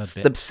that the third That's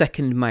bit? the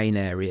second main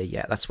area,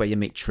 yeah. That's where you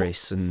meet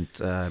Triss and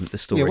the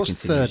story what's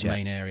continues. The third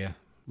main area?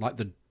 Like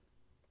the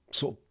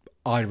sort of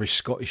Irish,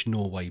 Scottish,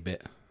 Norway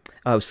bit.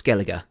 Oh,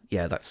 Skellige.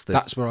 Yeah,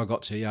 that's where I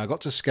got to. Yeah, I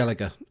got to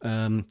Skellige.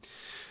 And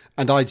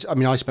I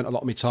spent a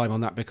lot of my time on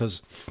that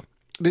because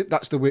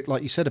that's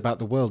like you said about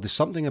the world. There's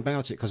something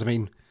about it, because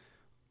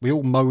we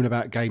all moan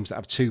about games that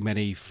have too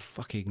many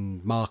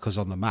fucking markers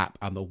on the map,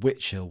 and The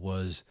Witcher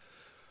was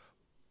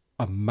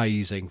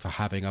amazing for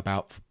having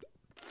about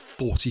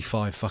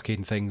 45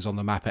 fucking things on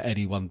the map at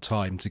any one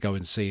time to go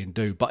and see and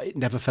do, but it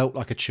never felt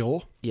like a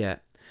chore. Yeah.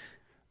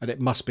 And it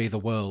must be the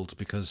world,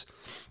 because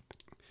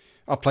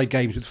I've played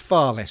games with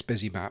far less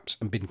busy maps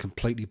and been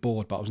completely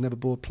bored, but I was never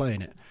bored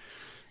playing it.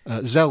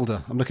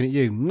 Zelda, I'm looking at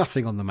you,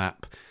 nothing on the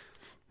map.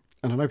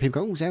 And I know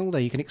people go, Zelda,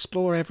 you can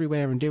explore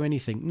everywhere and do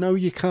anything. No,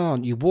 you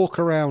can't. You walk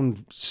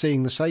around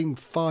seeing the same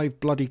 5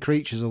 bloody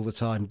creatures all the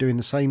time, doing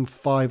the same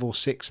 5 or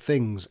 6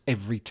 things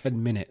every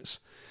 10 minutes.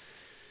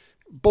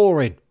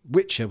 Boring.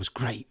 Witcher was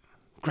great.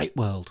 Great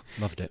world.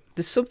 Loved it.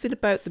 There's something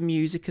about the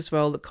music as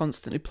well that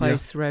constantly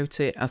plays throughout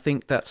it. I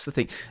think that's the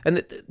thing.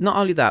 And not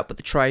only that, but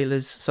the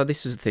trailers. So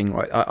this is the thing,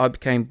 right? I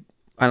became,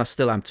 and I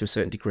still am to a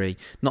certain degree,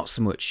 not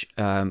so much,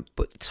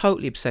 but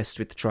totally obsessed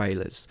with the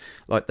trailers.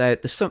 Like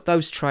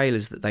those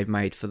trailers that they've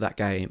made for that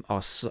game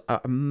are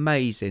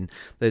amazing.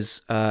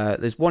 There's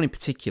one in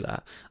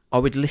particular. I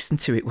would listen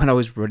to it when I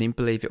was running,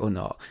 believe it or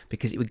not,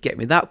 because it would get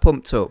me that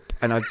pumped up,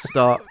 and I'd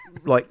start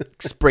like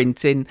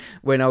sprinting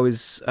when I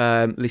was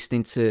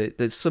listening to.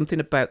 There's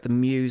something about the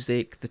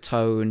music, the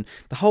tone,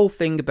 the whole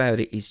thing about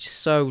it is just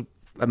so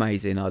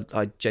amazing.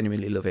 I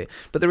genuinely love it.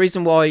 But the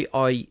reason why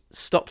I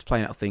stopped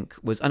playing it, I think,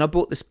 was, and I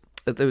bought this.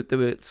 There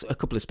were a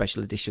couple of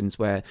special editions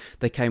where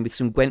they came with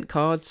some Gwent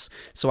cards,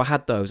 so I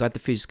had those. I had the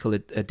physical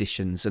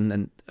editions, and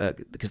then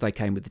because they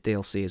came with the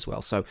DLC as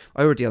well, so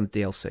I already owned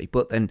the DLC.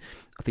 But then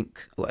I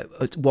think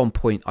at one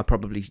point I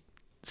probably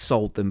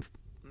sold them,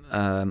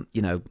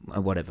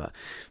 whatever.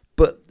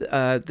 But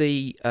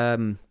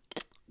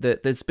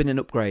there's been an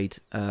upgrade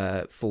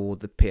for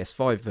the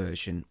PS5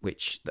 version,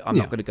 which I'm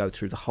not going to go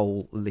through the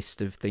whole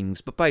list of things,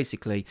 but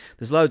basically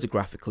there's loads of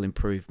graphical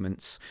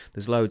improvements.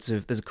 There's a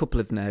couple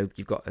of now,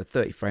 you've got a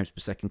 30 frames per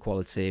second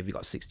quality, you've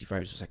got 60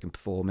 frames per second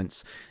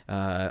performance,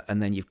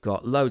 and then you've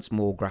got loads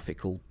more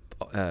graphical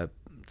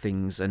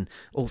things, and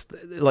also,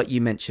 like you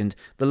mentioned,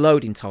 the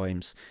loading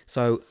times.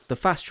 So the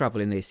fast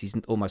travel in this is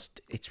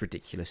it's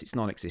ridiculous. It's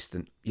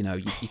non-existent. You know,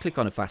 you click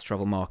on a fast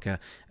travel marker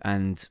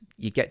and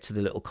you get to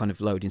the little kind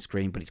of loading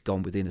screen, but it's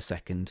gone within a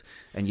second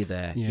and you're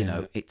there. You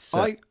know, it's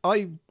I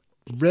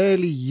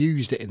rarely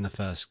used it in the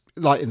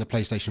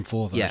PlayStation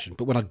 4 version,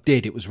 but when I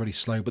did, it was really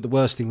slow. But the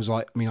worst thing was,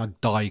 I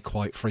die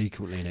quite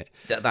frequently in it.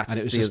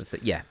 That's the other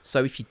thing. Yeah.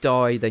 So if you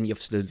die, then you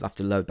have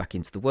to load back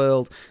into the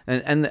world,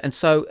 and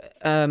so.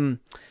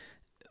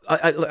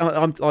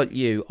 I'm like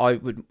you. I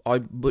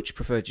much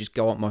prefer to just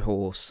go on my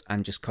horse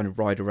and just kind of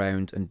ride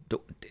around and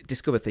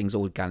discover things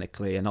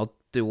organically, and I'll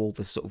do all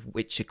the sort of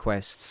Witcher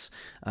quests,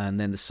 and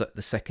then the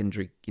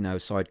secondary,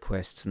 side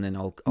quests, and then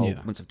I'll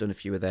once I've done a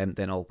few of them,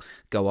 then I'll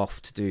go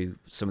off to do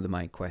some of the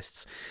main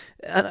quests.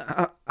 And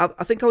I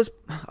think I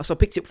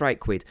picked it for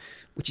 £8,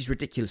 which is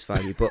ridiculous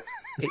value, but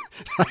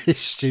that is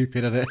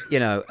stupid, isn't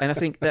it? And I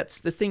think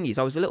that's the thing is,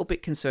 I was a little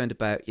bit concerned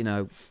about,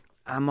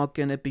 am I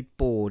going to be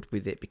bored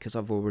with it because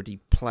I've already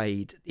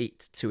played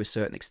it to a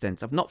certain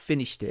extent? I've not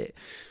finished it,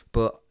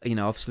 but,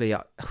 obviously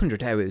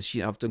 100 hours,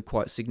 I've done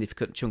quite a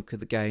significant chunk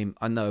of the game.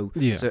 I know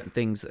certain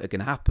things that are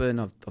going to happen.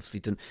 I've obviously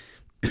done...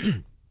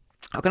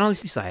 I can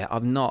honestly say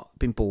I've not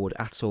been bored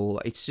at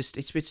all. It's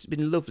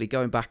been lovely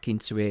going back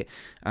into it,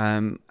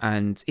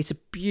 and it's a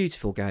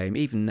beautiful game.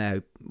 Even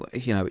now,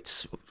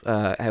 it's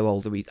how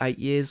old are we? 8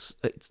 years.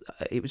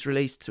 It was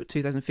released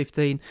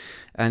 2015,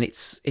 and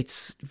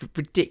it's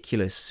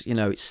ridiculous.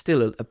 It's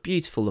still a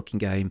beautiful looking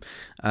game.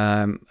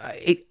 You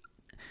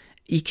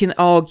can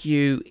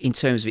argue in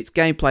terms of its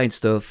gameplay and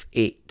stuff.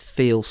 It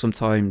feels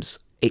sometimes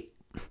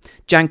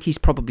janky's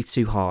probably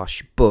too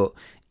harsh, but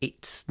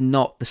it's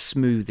not the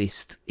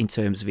smoothest in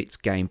terms of its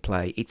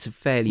gameplay. It's a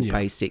fairly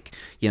basic,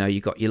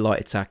 you got your light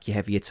attack, your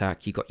heavy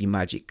attack, you got your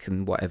magic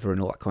and whatever and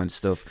all that kind of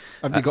stuff.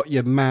 Have you got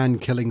your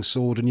man-killing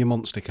sword and your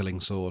monster-killing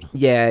sword?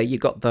 Yeah, you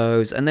got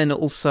those. And then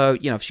also,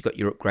 you've got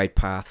your upgrade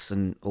paths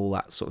and all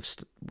that sort of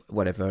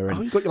whatever.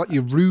 And you've got like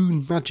your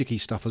rune magic-y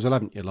stuff as well,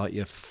 haven't you? Like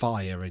your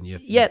fire and your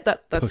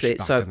that's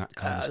it. So and that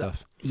kind of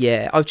stuff.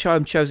 Yeah, I've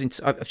chosen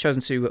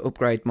to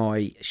upgrade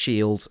my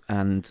shield,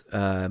 and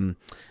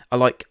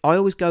I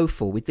always go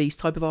for, with these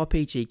type of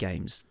RPG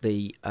games,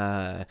 the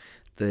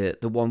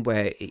one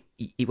where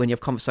when you have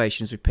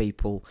conversations with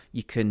people,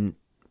 you can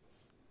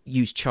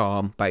use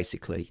charm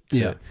basically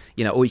or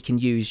you can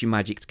use your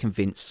magic to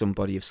convince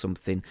somebody of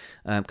something,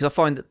 because I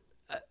find that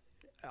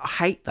I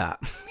hate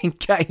that in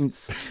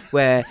games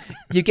where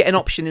you get an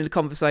option in a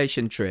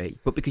conversation tree,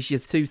 but because you're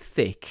too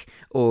thick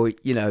or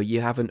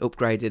you haven't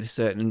upgraded a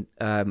certain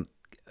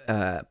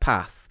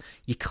path,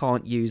 you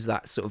can't use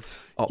that sort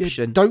of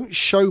option. Yeah, don't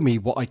show me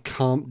what I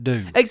can't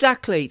do.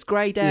 Exactly, it's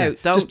greyed out.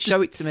 Don't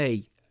show it to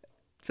me.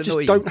 It's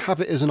annoying. Just don't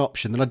have it as an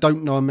option, then I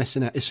don't know I'm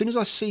messing out. As soon as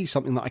I see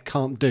something that I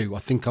can't do, I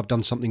think I've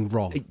done something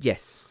wrong.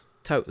 Yes,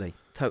 totally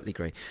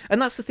agree.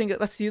 And that's the thing.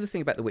 That's the other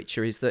thing about The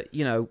Witcher is that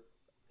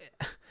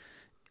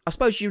I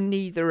suppose you're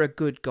neither a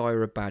good guy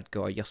or a bad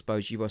guy. I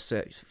suppose you are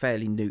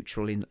fairly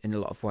neutral in a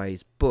lot of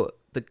ways, but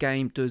the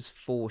game does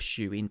force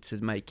you into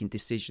making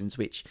decisions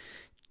which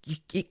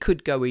it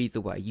could go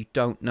either way. You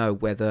don't know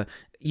whether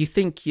you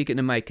think you're going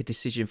to make a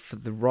decision for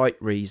the right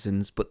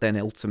reasons, but then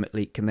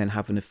ultimately it can then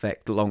have an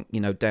effect along,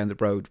 down the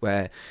road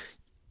where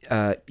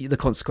the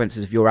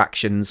consequences of your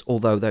actions,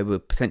 although they were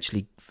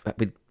potentially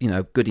with,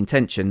 good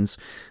intentions,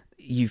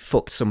 you've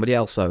fucked somebody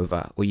else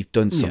over or you've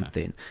done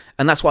something.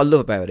 And that's what I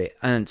love about it.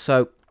 And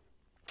so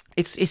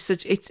it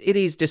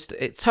is just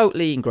a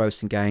totally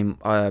engrossing game.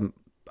 I'm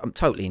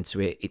totally into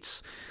it.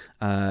 It's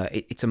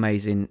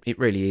amazing. It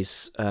really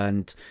is.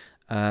 And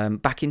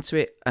back into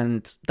it,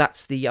 and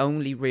that's the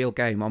only real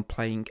game I'm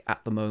playing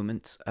at the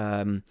moment.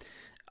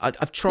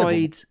 I've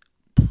tried.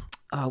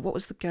 What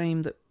was the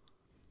game that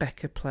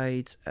Becca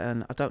played?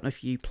 And I don't know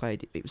if you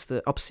played it. It was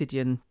the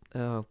Obsidian.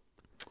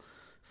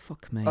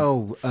 Fuck me.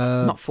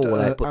 Not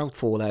Fallout, but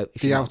Fallout.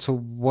 The Outer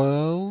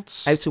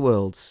Worlds. Outer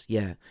Worlds,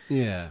 yeah.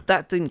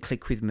 That didn't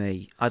click with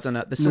me. I don't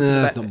know. There's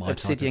something about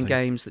Obsidian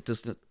games that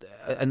doesn't,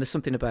 and there's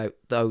something about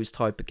those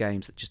type of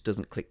games that just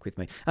doesn't click with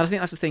me. And I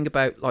think that's the thing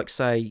about, like,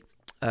 say,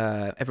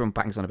 everyone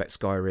bangs on about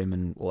Skyrim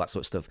and all that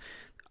sort of stuff.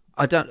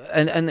 I don't,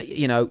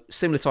 and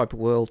similar type of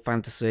world,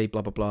 fantasy,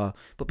 blah blah blah.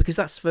 But because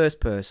that's first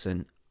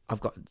person, I've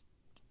got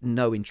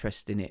no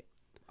interest in it.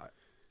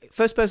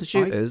 First person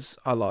shooters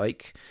I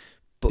like.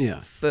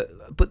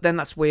 But then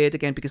that's weird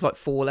again, because like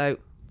Fallout,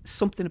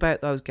 something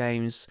about those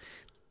games,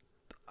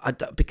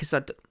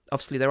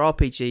 obviously they're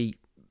RPG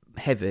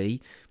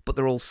heavy, but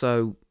they're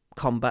also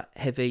combat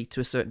heavy to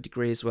a certain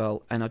degree as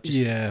well. And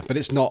but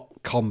it's not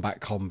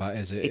combat,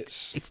 is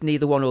it? It's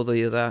neither one or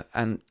the other.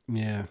 And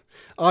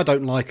I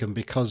don't like them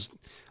because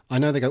I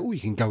know they go, oh,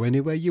 you can go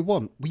anywhere you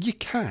want. Well, you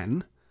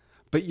can,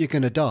 but you're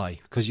going to die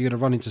because you're going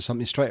to run into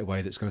something straight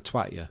away that's going to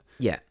twat you.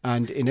 Yeah.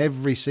 And in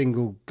every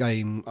single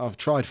game, I've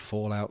tried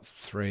Fallout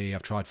 3,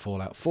 I've tried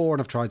Fallout 4,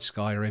 and I've tried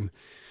Skyrim.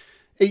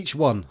 Each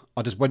one,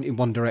 I just went in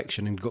one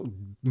direction and got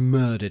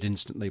murdered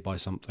instantly by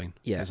something.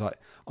 Yeah. It's like,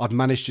 I've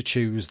managed to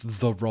choose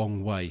the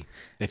wrong way.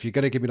 If you're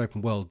going to give me an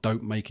open world,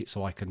 don't make it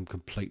so I can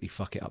completely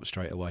fuck it up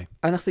straight away.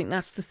 And I think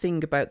that's the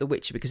thing about The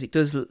Witcher, because it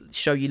does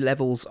show you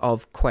levels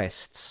of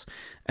quests.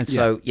 And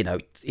so, you know,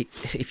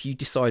 if you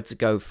decide to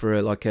go for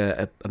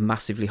a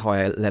massively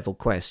higher level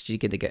quest, you're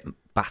going to get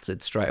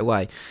battered straight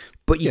away.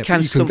 But you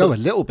can go a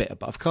little bit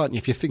above, can't you?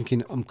 If you're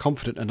thinking, I'm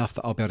confident enough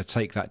that I'll be able to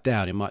take that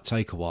down, it might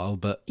take a while.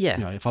 But you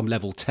know, if I'm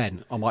level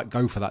 10, I might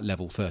go for that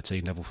level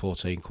 13, level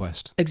 14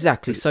 quest.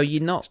 Exactly. So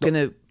you're not going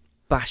to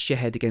bash your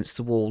head against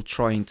the wall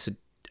trying to,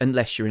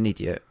 unless you're an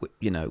idiot,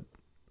 you know.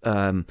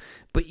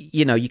 But,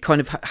 you know, you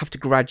kind of have to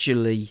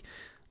gradually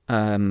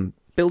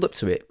build up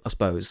to it, I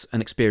suppose,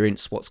 and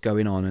experience what's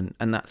going on.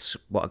 And that's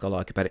what I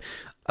like about it.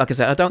 Like I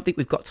said, I don't think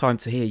we've got time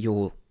to hear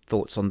your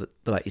thoughts on the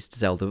latest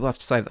Zelda. We'll have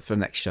to save that for the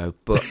next show.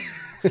 But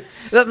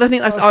I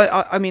think that's,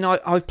 I mean,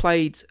 I've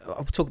played,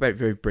 I'll talk about it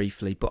very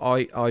briefly, but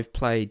I've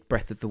played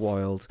Breath of the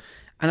Wild.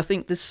 And I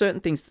think there's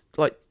certain things,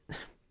 like,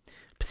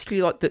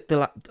 particularly like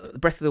the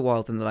Breath of the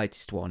Wild and the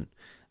latest one,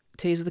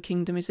 Tears of the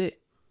Kingdom, is it?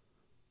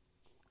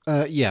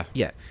 Yeah.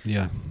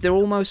 They're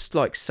almost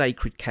like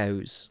sacred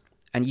cows,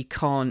 and you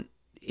can't.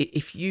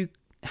 If you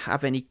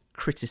have any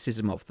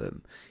criticism of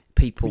them,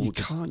 people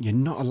You're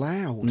not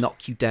allowed.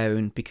 Knock you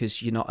down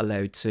because you're not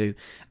allowed to.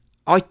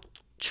 I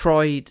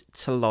tried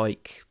to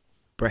like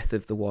Breath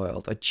of the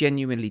Wild. I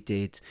genuinely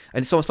did,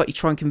 and it's almost like you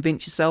try and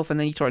convince yourself, and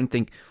then you try and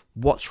think,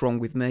 "What's wrong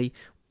with me?"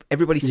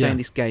 Everybody's saying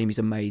this game is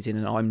amazing,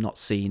 and I'm not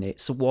seeing it,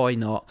 so why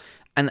not?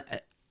 And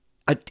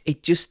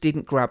it just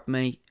didn't grab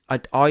me.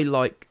 I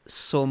like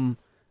some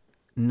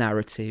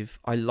narrative.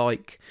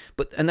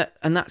 And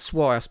that's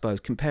why I suppose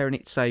comparing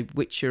it, say,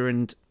 Witcher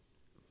and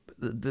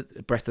the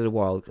Breath of the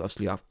Wild.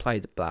 Obviously, I've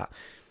played that.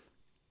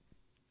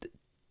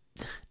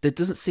 There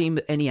doesn't seem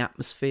any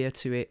atmosphere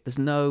to it. There's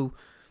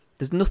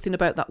nothing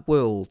about that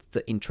world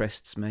that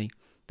interests me.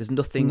 There's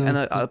nothing,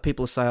 and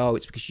people say, "Oh,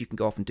 it's because you can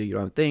go off and do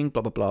your own thing,"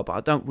 blah blah blah. But I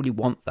don't really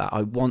want that.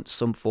 I want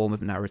some form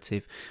of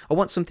narrative. I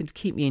want something to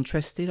keep me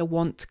interested. I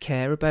want to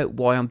care about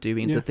why I'm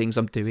doing the things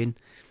I'm doing.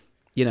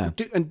 You know,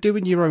 and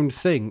doing your own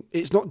thing.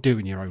 It's not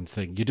doing your own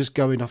thing. You're just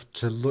going off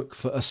to look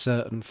for a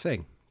certain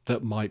thing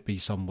that might be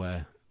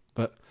somewhere.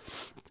 But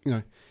you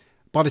know,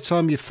 by the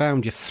time you've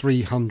found your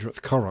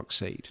 300th Korok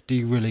seed, do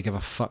you really give a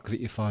fuck that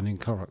you're finding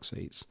Korok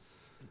seeds?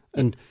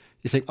 And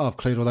you think, oh, I've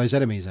cleared all those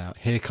enemies out.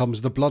 Here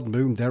comes the Blood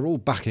Moon. They're all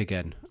back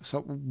again.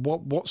 So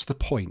what's the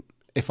point?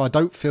 If I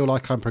don't feel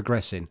like I'm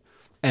progressing,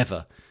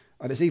 ever,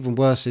 and it's even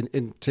worse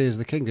in Tears of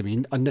the Kingdom,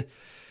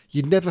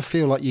 you never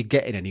feel like you're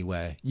getting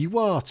anywhere. You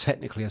are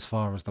technically as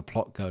far as the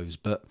plot goes,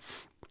 but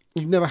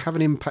you never have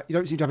an impact. You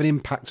don't seem to have an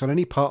impact on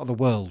any part of the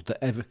world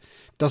that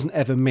doesn't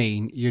ever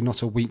mean you're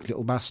not a weak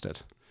little bastard.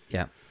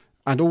 Yeah.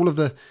 And all of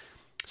the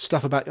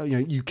stuff about, you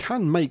know, you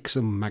can make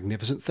some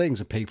magnificent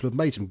things, and people have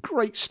made some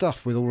great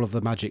stuff with all of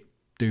the magic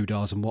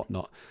doodahs and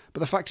whatnot. But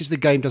the fact is, the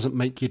game doesn't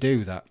make you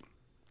do that.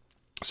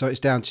 So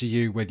it's down to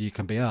you whether you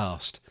can be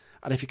asked.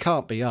 And if you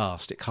can't be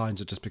asked, it kind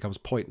of just becomes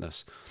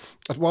pointless.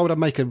 Why would I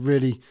make a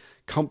really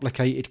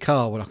complicated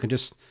car when I can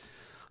just,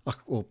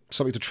 or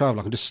something to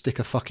travel, I can just stick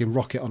a fucking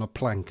rocket on a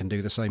plank and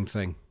do the same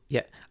thing?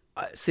 Yeah.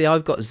 See,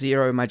 I've got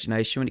zero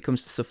imagination when it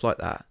comes to stuff like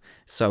that.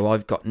 So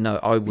I've got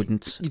I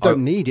wouldn't. You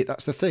don't need it,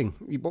 that's the thing.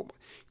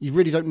 You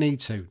really don't need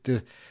to.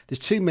 There's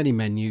too many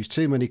menus,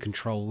 too many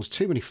controls,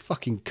 too many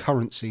fucking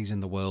currencies in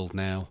the world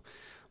now.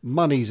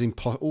 Money's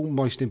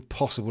almost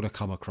impossible to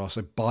come across,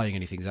 so buying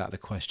anything's out of the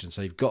question,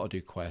 so you've got to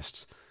do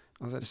quests.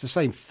 It's the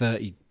same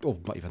 30, or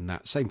not even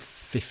that, same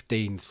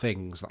 15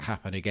 things that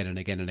happen again and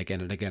again and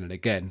again and again and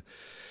again.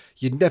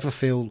 You never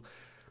feel...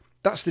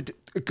 That's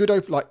a good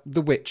open, like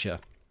The Witcher,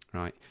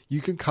 right?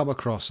 You can come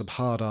across some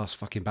hard-ass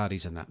fucking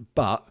baddies in that,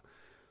 but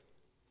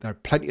there are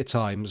plenty of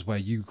times where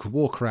you can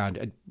walk around,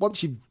 and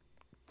once you've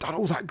done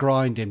all that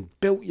grinding,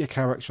 built your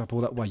character up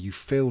all that way, you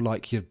feel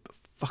like you're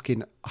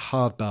fucking a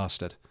hard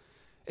bastard.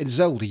 In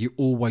Zelda, you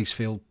always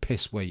feel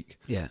piss weak.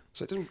 Yeah.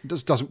 So it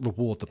just doesn't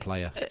reward the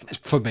player,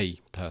 for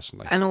me,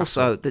 personally. And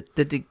also, the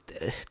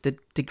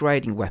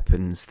degrading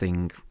weapons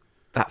thing,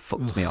 that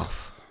fucked me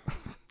off.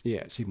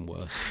 Yeah, it's even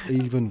worse.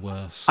 Even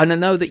worse. And I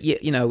know that,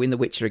 you know, in The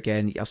Witcher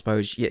again, I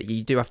suppose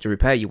you do have to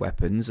repair your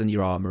weapons and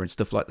your armour and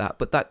stuff like that,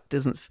 but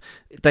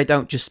they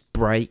don't just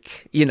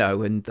break, you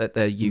know, and that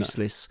they're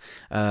useless.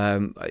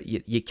 No.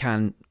 You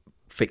can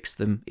fix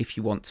them if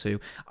you want to.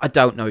 I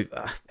don't know.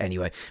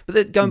 Anyway,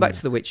 but going back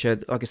to The Witcher,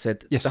 like I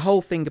said, the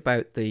whole thing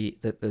about the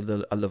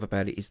I love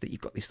about it is that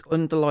you've got this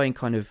underlying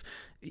kind of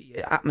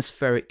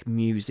atmospheric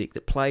music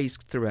that plays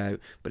throughout,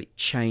 but it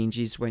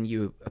changes when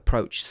you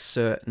approach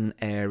certain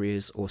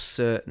areas or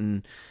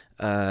certain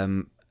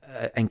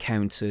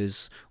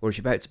encounters, or if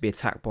you're about to be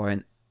attacked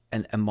by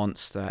a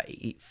monster.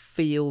 It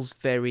feels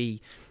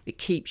it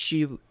keeps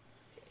you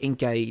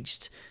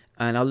engaged.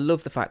 And I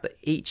love the fact that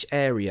each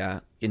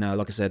area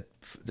like I said,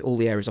 all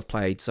the areas I've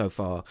played so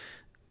far,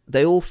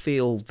 they all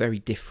feel very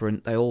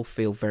different. They all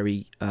feel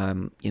very,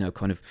 kind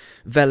of,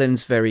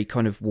 Velen's very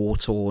kind of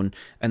war-torn,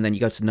 and then you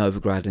go to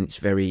Novigrad and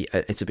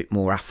it's a bit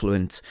more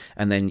affluent,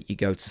 and then you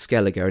go to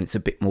Skellige and it's a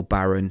bit more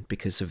barren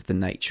because of the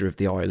nature of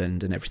the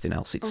island and everything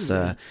else. It's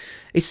a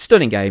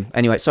stunning game.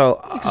 Anyway, so...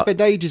 You can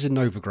spend ages in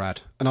Novigrad,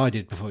 and I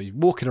did before, you're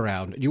walking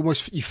around, and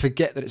you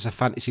forget that it's a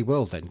fantasy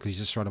world then, because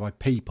you're just surrounded by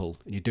people,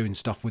 and you're doing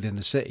stuff within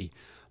the city.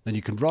 Then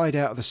you can ride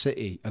out of the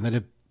city, and then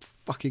a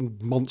fucking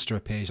monster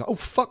appears. Like, oh,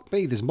 fuck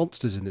me, there's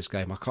monsters in this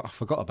game. I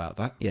forgot about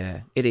that. Yeah,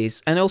 it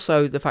is. And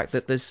also the fact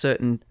that there's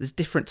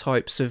different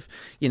types of,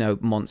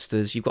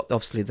 monsters. You've got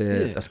obviously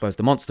I suppose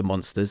the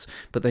monsters,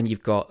 but then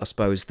you've got, I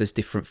suppose, there's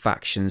different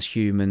factions,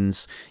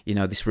 humans,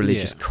 this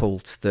religious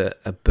cult that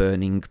are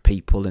burning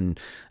people and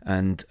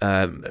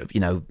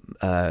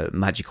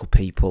magical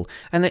people.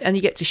 And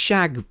you get to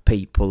shag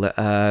people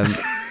on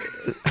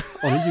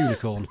a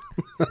unicorn.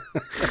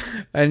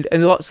 and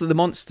lots of the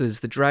monsters,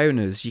 the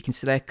drowners, you can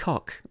see their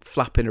cock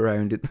flapping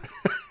around it.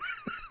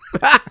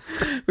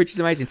 Which is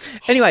amazing.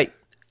 Anyway,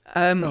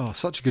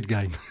 such a good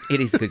game.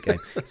 It is a good game.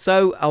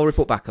 So I'll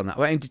report back on that.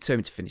 I'm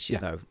determined to finish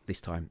it though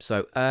this time.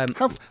 So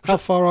how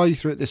far are you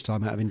through it this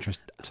time, out of interest,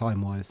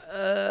 time wise?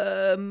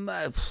 I'm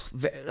in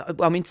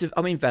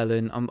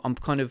Velen. I'm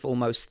kind of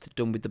almost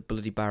done with the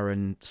Bloody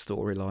Baron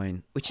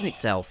storyline, which in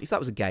itself, if that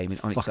was a game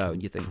on its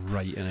own, you think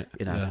great in it.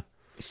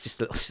 It's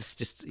just a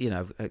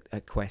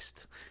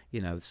quest,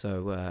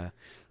 So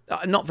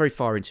I'm not very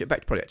far into it.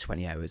 About probably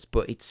 20 hours,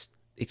 but it's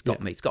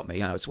got me. It's got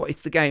me.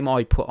 It's the game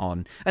I put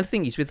on. And the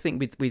thing is, with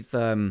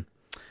the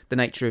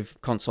nature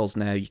of consoles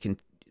now, you can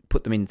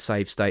put them in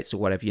save states or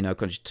whatever. Kind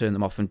of just turn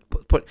them off and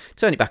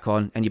turn it back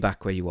on, and you're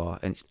back where you are,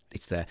 and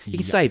it's there. You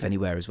can save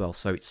anywhere as well,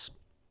 so it's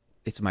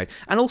amazing.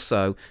 And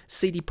also,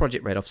 CD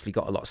Projekt Red obviously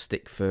got a lot of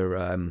stick for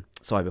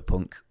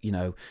Cyberpunk,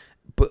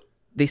 but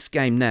this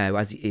game now,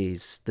 as it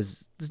is,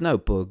 there's no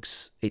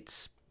bugs.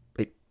 There's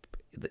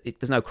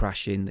no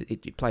crashing.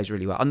 It plays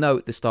really well. I know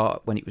at the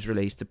start when it was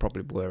released, there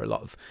probably were a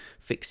lot of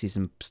fixes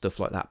and stuff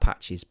like that,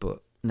 patches,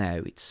 but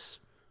now it's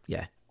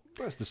Well,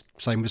 it's the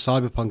same with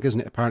Cyberpunk, isn't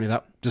it? Apparently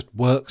that just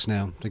works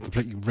now. They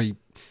completely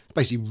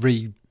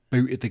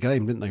rebooted the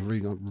game, didn't they?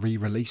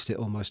 Re-released it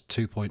almost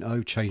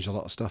 2.0, changed a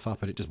lot of stuff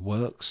up, and it just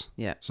works.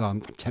 Yeah. So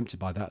I'm tempted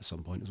by that at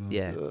some point as well.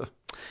 Yeah.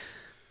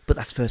 But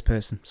that's first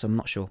person, so I'm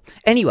not sure.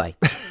 Anyway,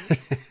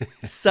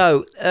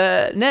 so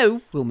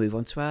now we'll move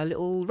on to our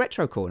little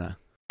retro corner.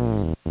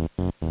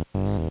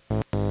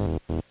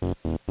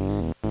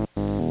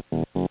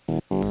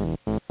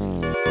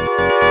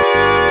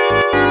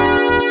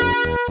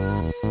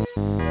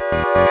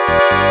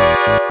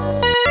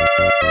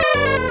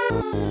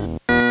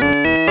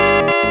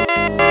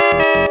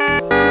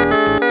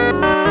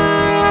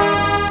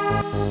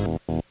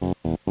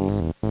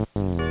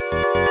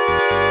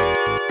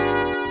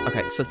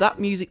 So that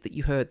music that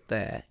you heard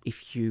there,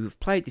 if you've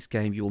played this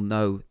game, you'll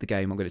know the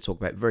game I'm going to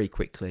talk about very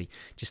quickly,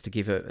 just to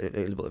give a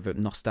little bit of a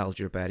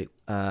nostalgia about it.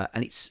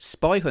 And it's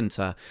Spy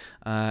Hunter,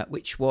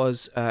 which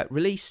was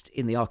released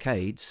in the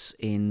arcades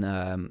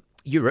in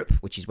Europe,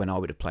 which is when I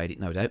would have played it,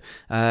 no doubt.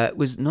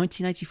 Was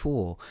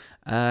 1984.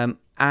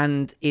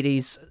 And it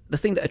is, the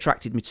thing that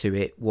attracted me to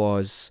it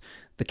was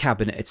the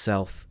cabinet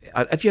itself.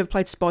 Have you ever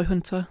played Spy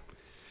Hunter?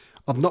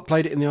 I've not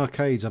played it in the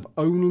arcades. I've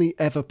only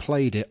ever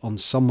played it on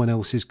someone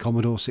else's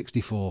Commodore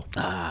 64.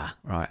 Ah,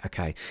 right,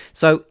 okay.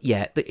 So,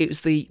 yeah, it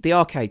was the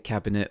arcade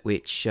cabinet,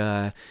 which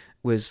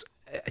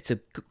it's a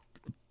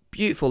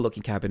beautiful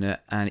looking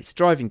cabinet, and it's a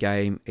driving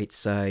game.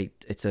 It's a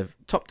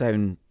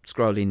top-down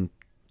scrolling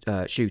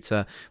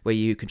shooter where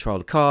you control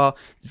a car.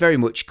 It's very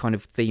much kind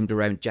of themed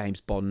around James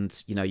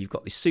Bond. You've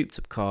got this souped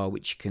up car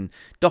which you can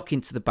dock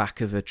into the back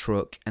of a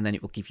truck, and then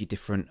it will give you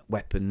different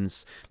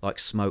weapons like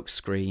smoke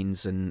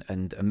screens and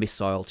a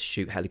missile to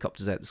shoot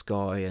helicopters out the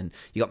sky, and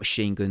you got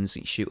machine guns that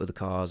you shoot other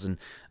cars, and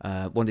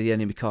one of the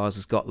enemy cars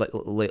has got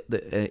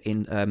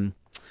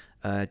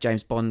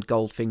James Bond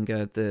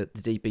Goldfinger, the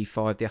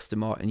DB5, the Aston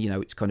Martin,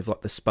 it's kind of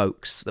like the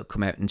spokes that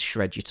come out and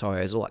shred your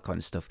tyres, all that kind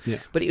of stuff. Yeah.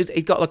 But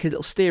it got like a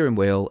little steering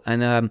wheel,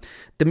 and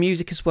the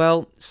music as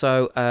well.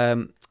 So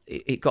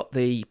it got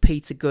the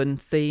Peter Gunn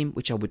theme,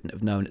 which I wouldn't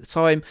have known at the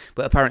time,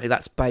 but apparently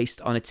that's based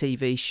on a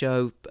TV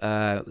show.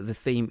 The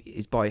theme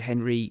is by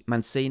Henry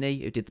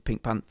Mancini, who did the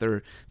Pink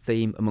Panther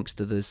theme, amongst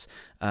others,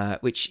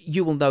 which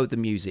you will know the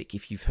music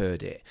if you've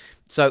heard it.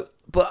 So,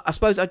 but I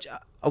suppose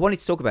I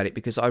wanted to talk about it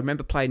because I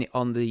remember playing it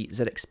on the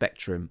ZX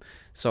Spectrum.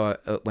 So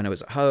when I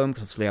was at home,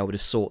 because obviously I would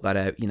have sought that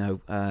out,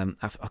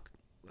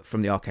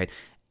 from the arcade.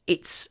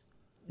 It's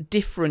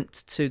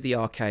different to the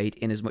arcade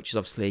in as much as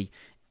obviously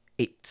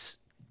it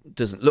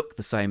doesn't look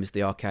the same as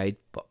the arcade,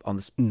 but on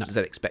the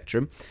ZX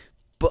Spectrum.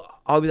 But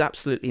I was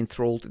absolutely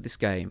enthralled with this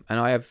game, and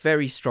I have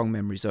very strong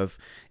memories of,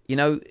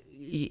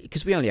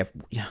 because we only have,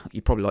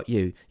 you're probably like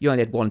you only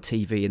had one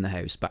TV in the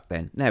house back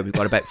then. Now we've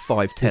got about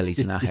 5 tellies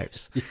in our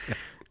house. Yeah.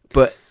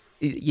 But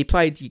you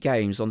played your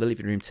games on the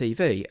living room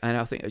TV, and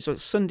I think it was like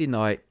Sunday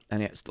night,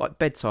 and it's like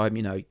bedtime,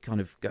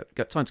 kind of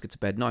got time to go to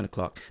bed, 9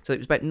 o'clock. So it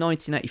was about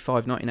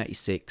 1985,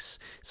 1986,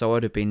 so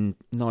I'd have been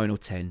 9 or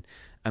 10,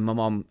 and my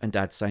mum and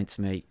dad saying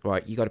to me,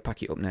 right, you got to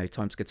pack it up now,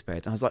 time to go to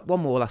bed. And I was like,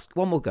 one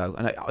more go,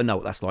 and I know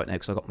what that's like now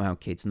because I've got my own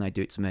kids, and they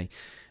do it to me.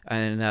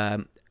 And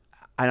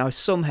I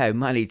somehow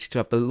managed to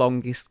have the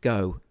longest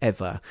go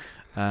ever.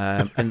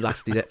 And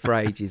lasted for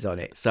ages on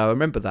it. So I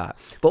remember that.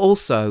 But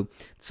also,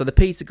 so the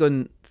Peter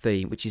Gunn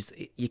theme, which is,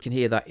 you can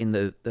hear that in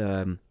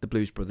the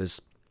Blues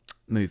Brothers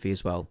movie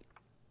as well,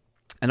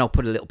 and I'll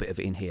put a little bit of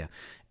it in here,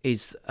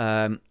 is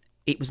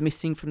it was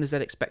missing from the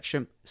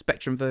ZX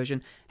Spectrum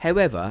version.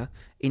 However,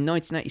 in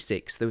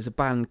 1986, there was a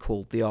band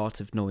called The Art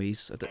of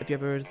Noise. Have you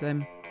ever heard of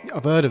them?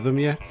 I've heard of them,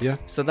 yeah.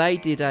 So they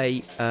did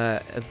a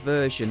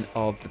version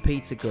of the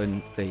Peter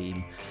Gunn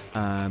theme,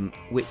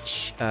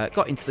 which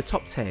got into the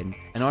top 10.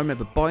 And I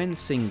remember buying the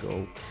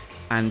single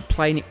and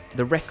playing it,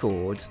 the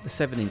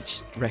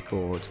 7-inch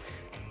record,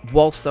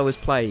 whilst I was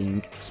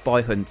playing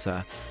Spy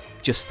Hunter,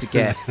 just to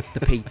get the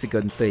Peter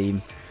Gunn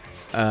theme.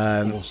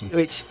 Awesome.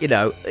 Which,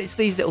 it's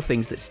these little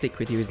things that stick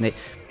with you, isn't it?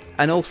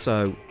 And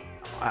also,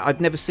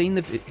 I'd never seen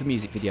the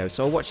music video,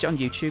 so I watched it on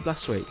YouTube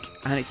last week,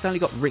 and it's only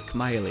got Rick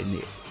Mail in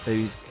it.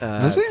 Who's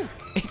Is it?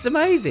 It's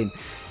amazing.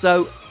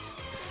 So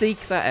seek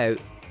that out.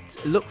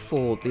 Look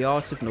for The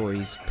Art of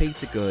Noise,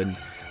 Peter Gunn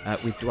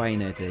with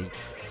Dwayne Eddy,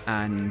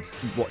 and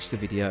watch the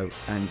video.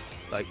 And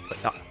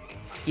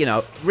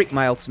Rick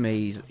Mail to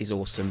me is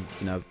awesome.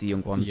 The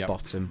Young Ones,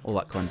 Bottom, all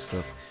that kind of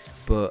stuff.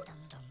 But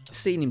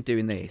seeing him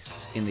doing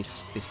this in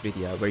this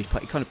video, where he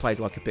kind of plays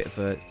like a bit of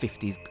a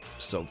 50s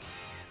sort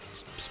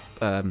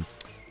of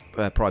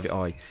Private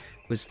Eye,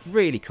 was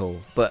really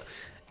cool. But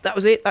that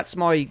was it. That's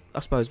my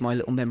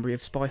little memory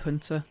of Spy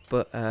Hunter.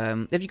 But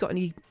have you got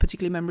any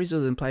particular memories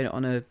other than playing it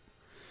on a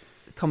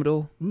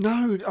Commodore?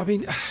 No, I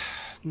mean,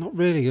 not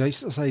really. I used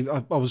to say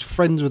I was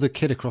friends with a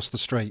kid across the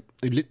street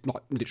who lived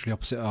literally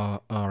opposite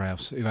our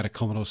house, who had a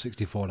Commodore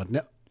 64.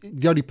 And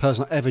the only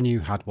person I ever knew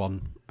had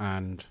one,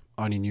 and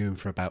I only knew him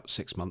for about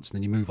 6 months. And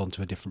then you move on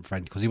to a different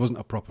friend because he wasn't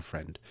a proper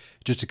friend,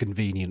 just a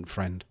convenient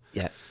friend.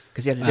 Yeah,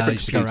 because he had a different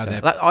computer.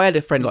 There. I had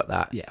a friend like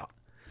that. Yeah.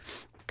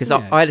 Because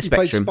I had a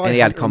Spectrum and he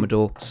had a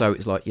Commodore, so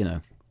it's like, Yeah,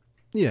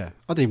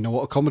 I didn't even know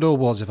what a Commodore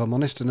was, if I'm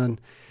honest. And then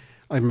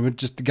I remember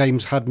just the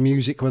games had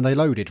music when they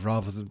loaded,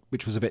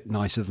 which was a bit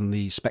nicer than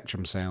the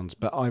Spectrum sounds.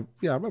 But I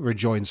remember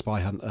enjoying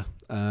Spy Hunter.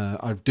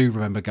 I do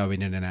remember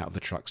going in and out of the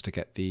trucks to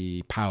get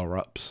the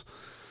power-ups.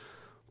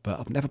 But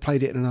I've never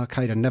played it in an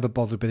arcade. I never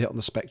bothered with it on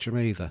the Spectrum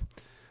either.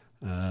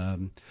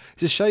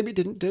 It's a shame it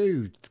didn't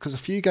do, because a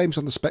few games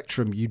on the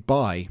Spectrum you'd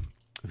buy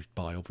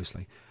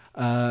obviously.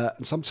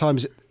 And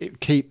sometimes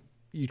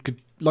you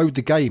could load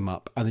the game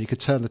up and then you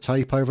could turn the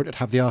tape over it. It'd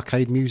have the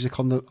arcade music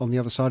on the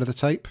other side of the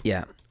tape.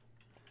 Yeah.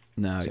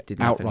 No, it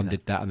didn't. Outrun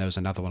did that, and there was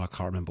another one I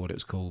can't remember what it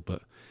was called,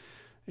 but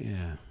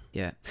yeah.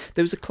 Yeah,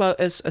 there was a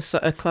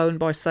clone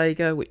by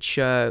Sega which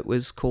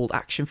was called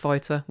Action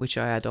Fighter, which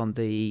I had on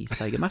the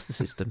Sega Master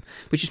System,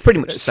 which is pretty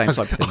much the same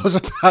type of thing. I was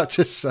about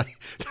to say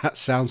that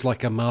sounds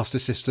like a Master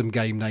System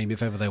game name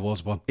if ever there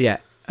was one. Yeah,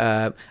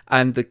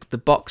 and the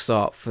box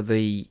art for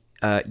the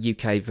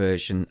UK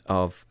version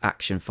of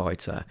Action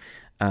Fighter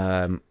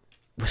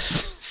was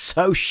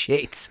so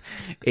shit.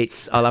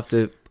 I'll have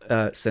to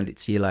send it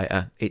to you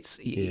later. It's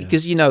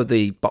because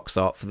the box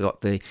art for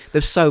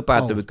they're so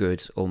bad they were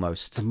good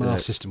almost. The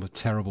Master System was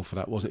terrible for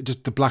that, wasn't it?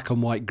 Just the black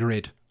and white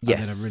grid. Yes.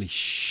 And then a really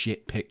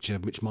shit picture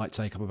which might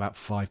take up about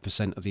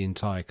 5% of the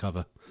entire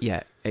cover.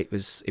 Yeah, it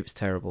was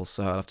terrible.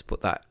 So I'll have to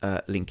put that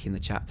link in the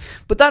chat.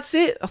 But that's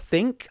it, I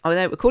think.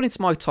 According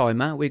to my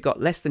timer, we've got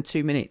less than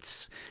 2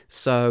 minutes.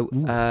 So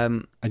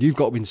and you've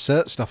got to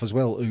insert stuff as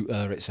well,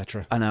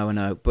 etc. I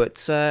know.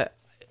 But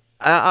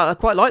I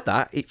quite like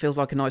that. It feels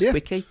like a nice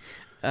quickie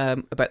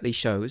about these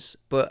shows.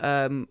 But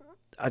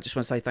I just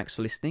want to say thanks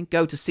for listening.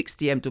 Go to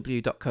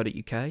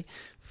 60mw.co.uk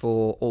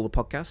for all the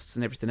podcasts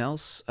and everything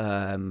else.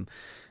 And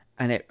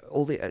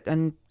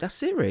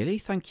that's it really.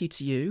 Thank you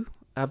to you.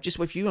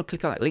 If you want to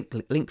click on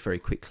that link very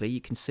quickly,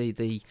 you can see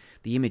the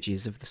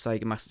images of the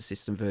Sega Master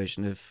System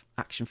version of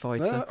Action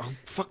Fighter.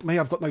 Fuck me,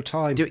 I've got no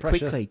time. Do it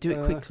quickly.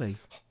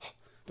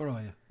 Where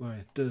are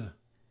you? Duh.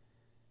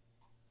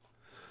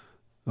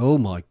 Oh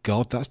my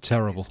god, that's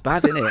terrible. It's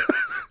bad, isn't it?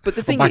 But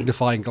the thing,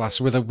 magnifying glass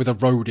with a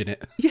road in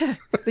it. Yeah,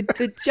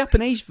 the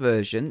Japanese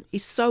version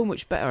is so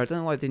much better. I don't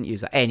know why I didn't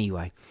use that.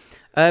 Anyway,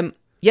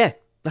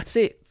 that's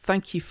it.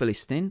 Thank you for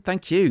listening.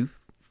 Thank you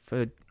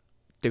for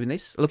doing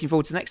this. Looking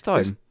forward to next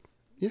time.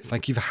 Yeah,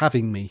 thank you for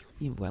having me.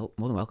 You're more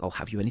than welcome. I'll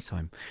have you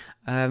anytime.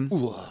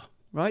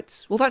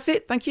 Right. Well, that's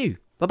it. Thank you.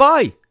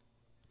 Bye-bye.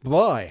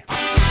 Bye-bye.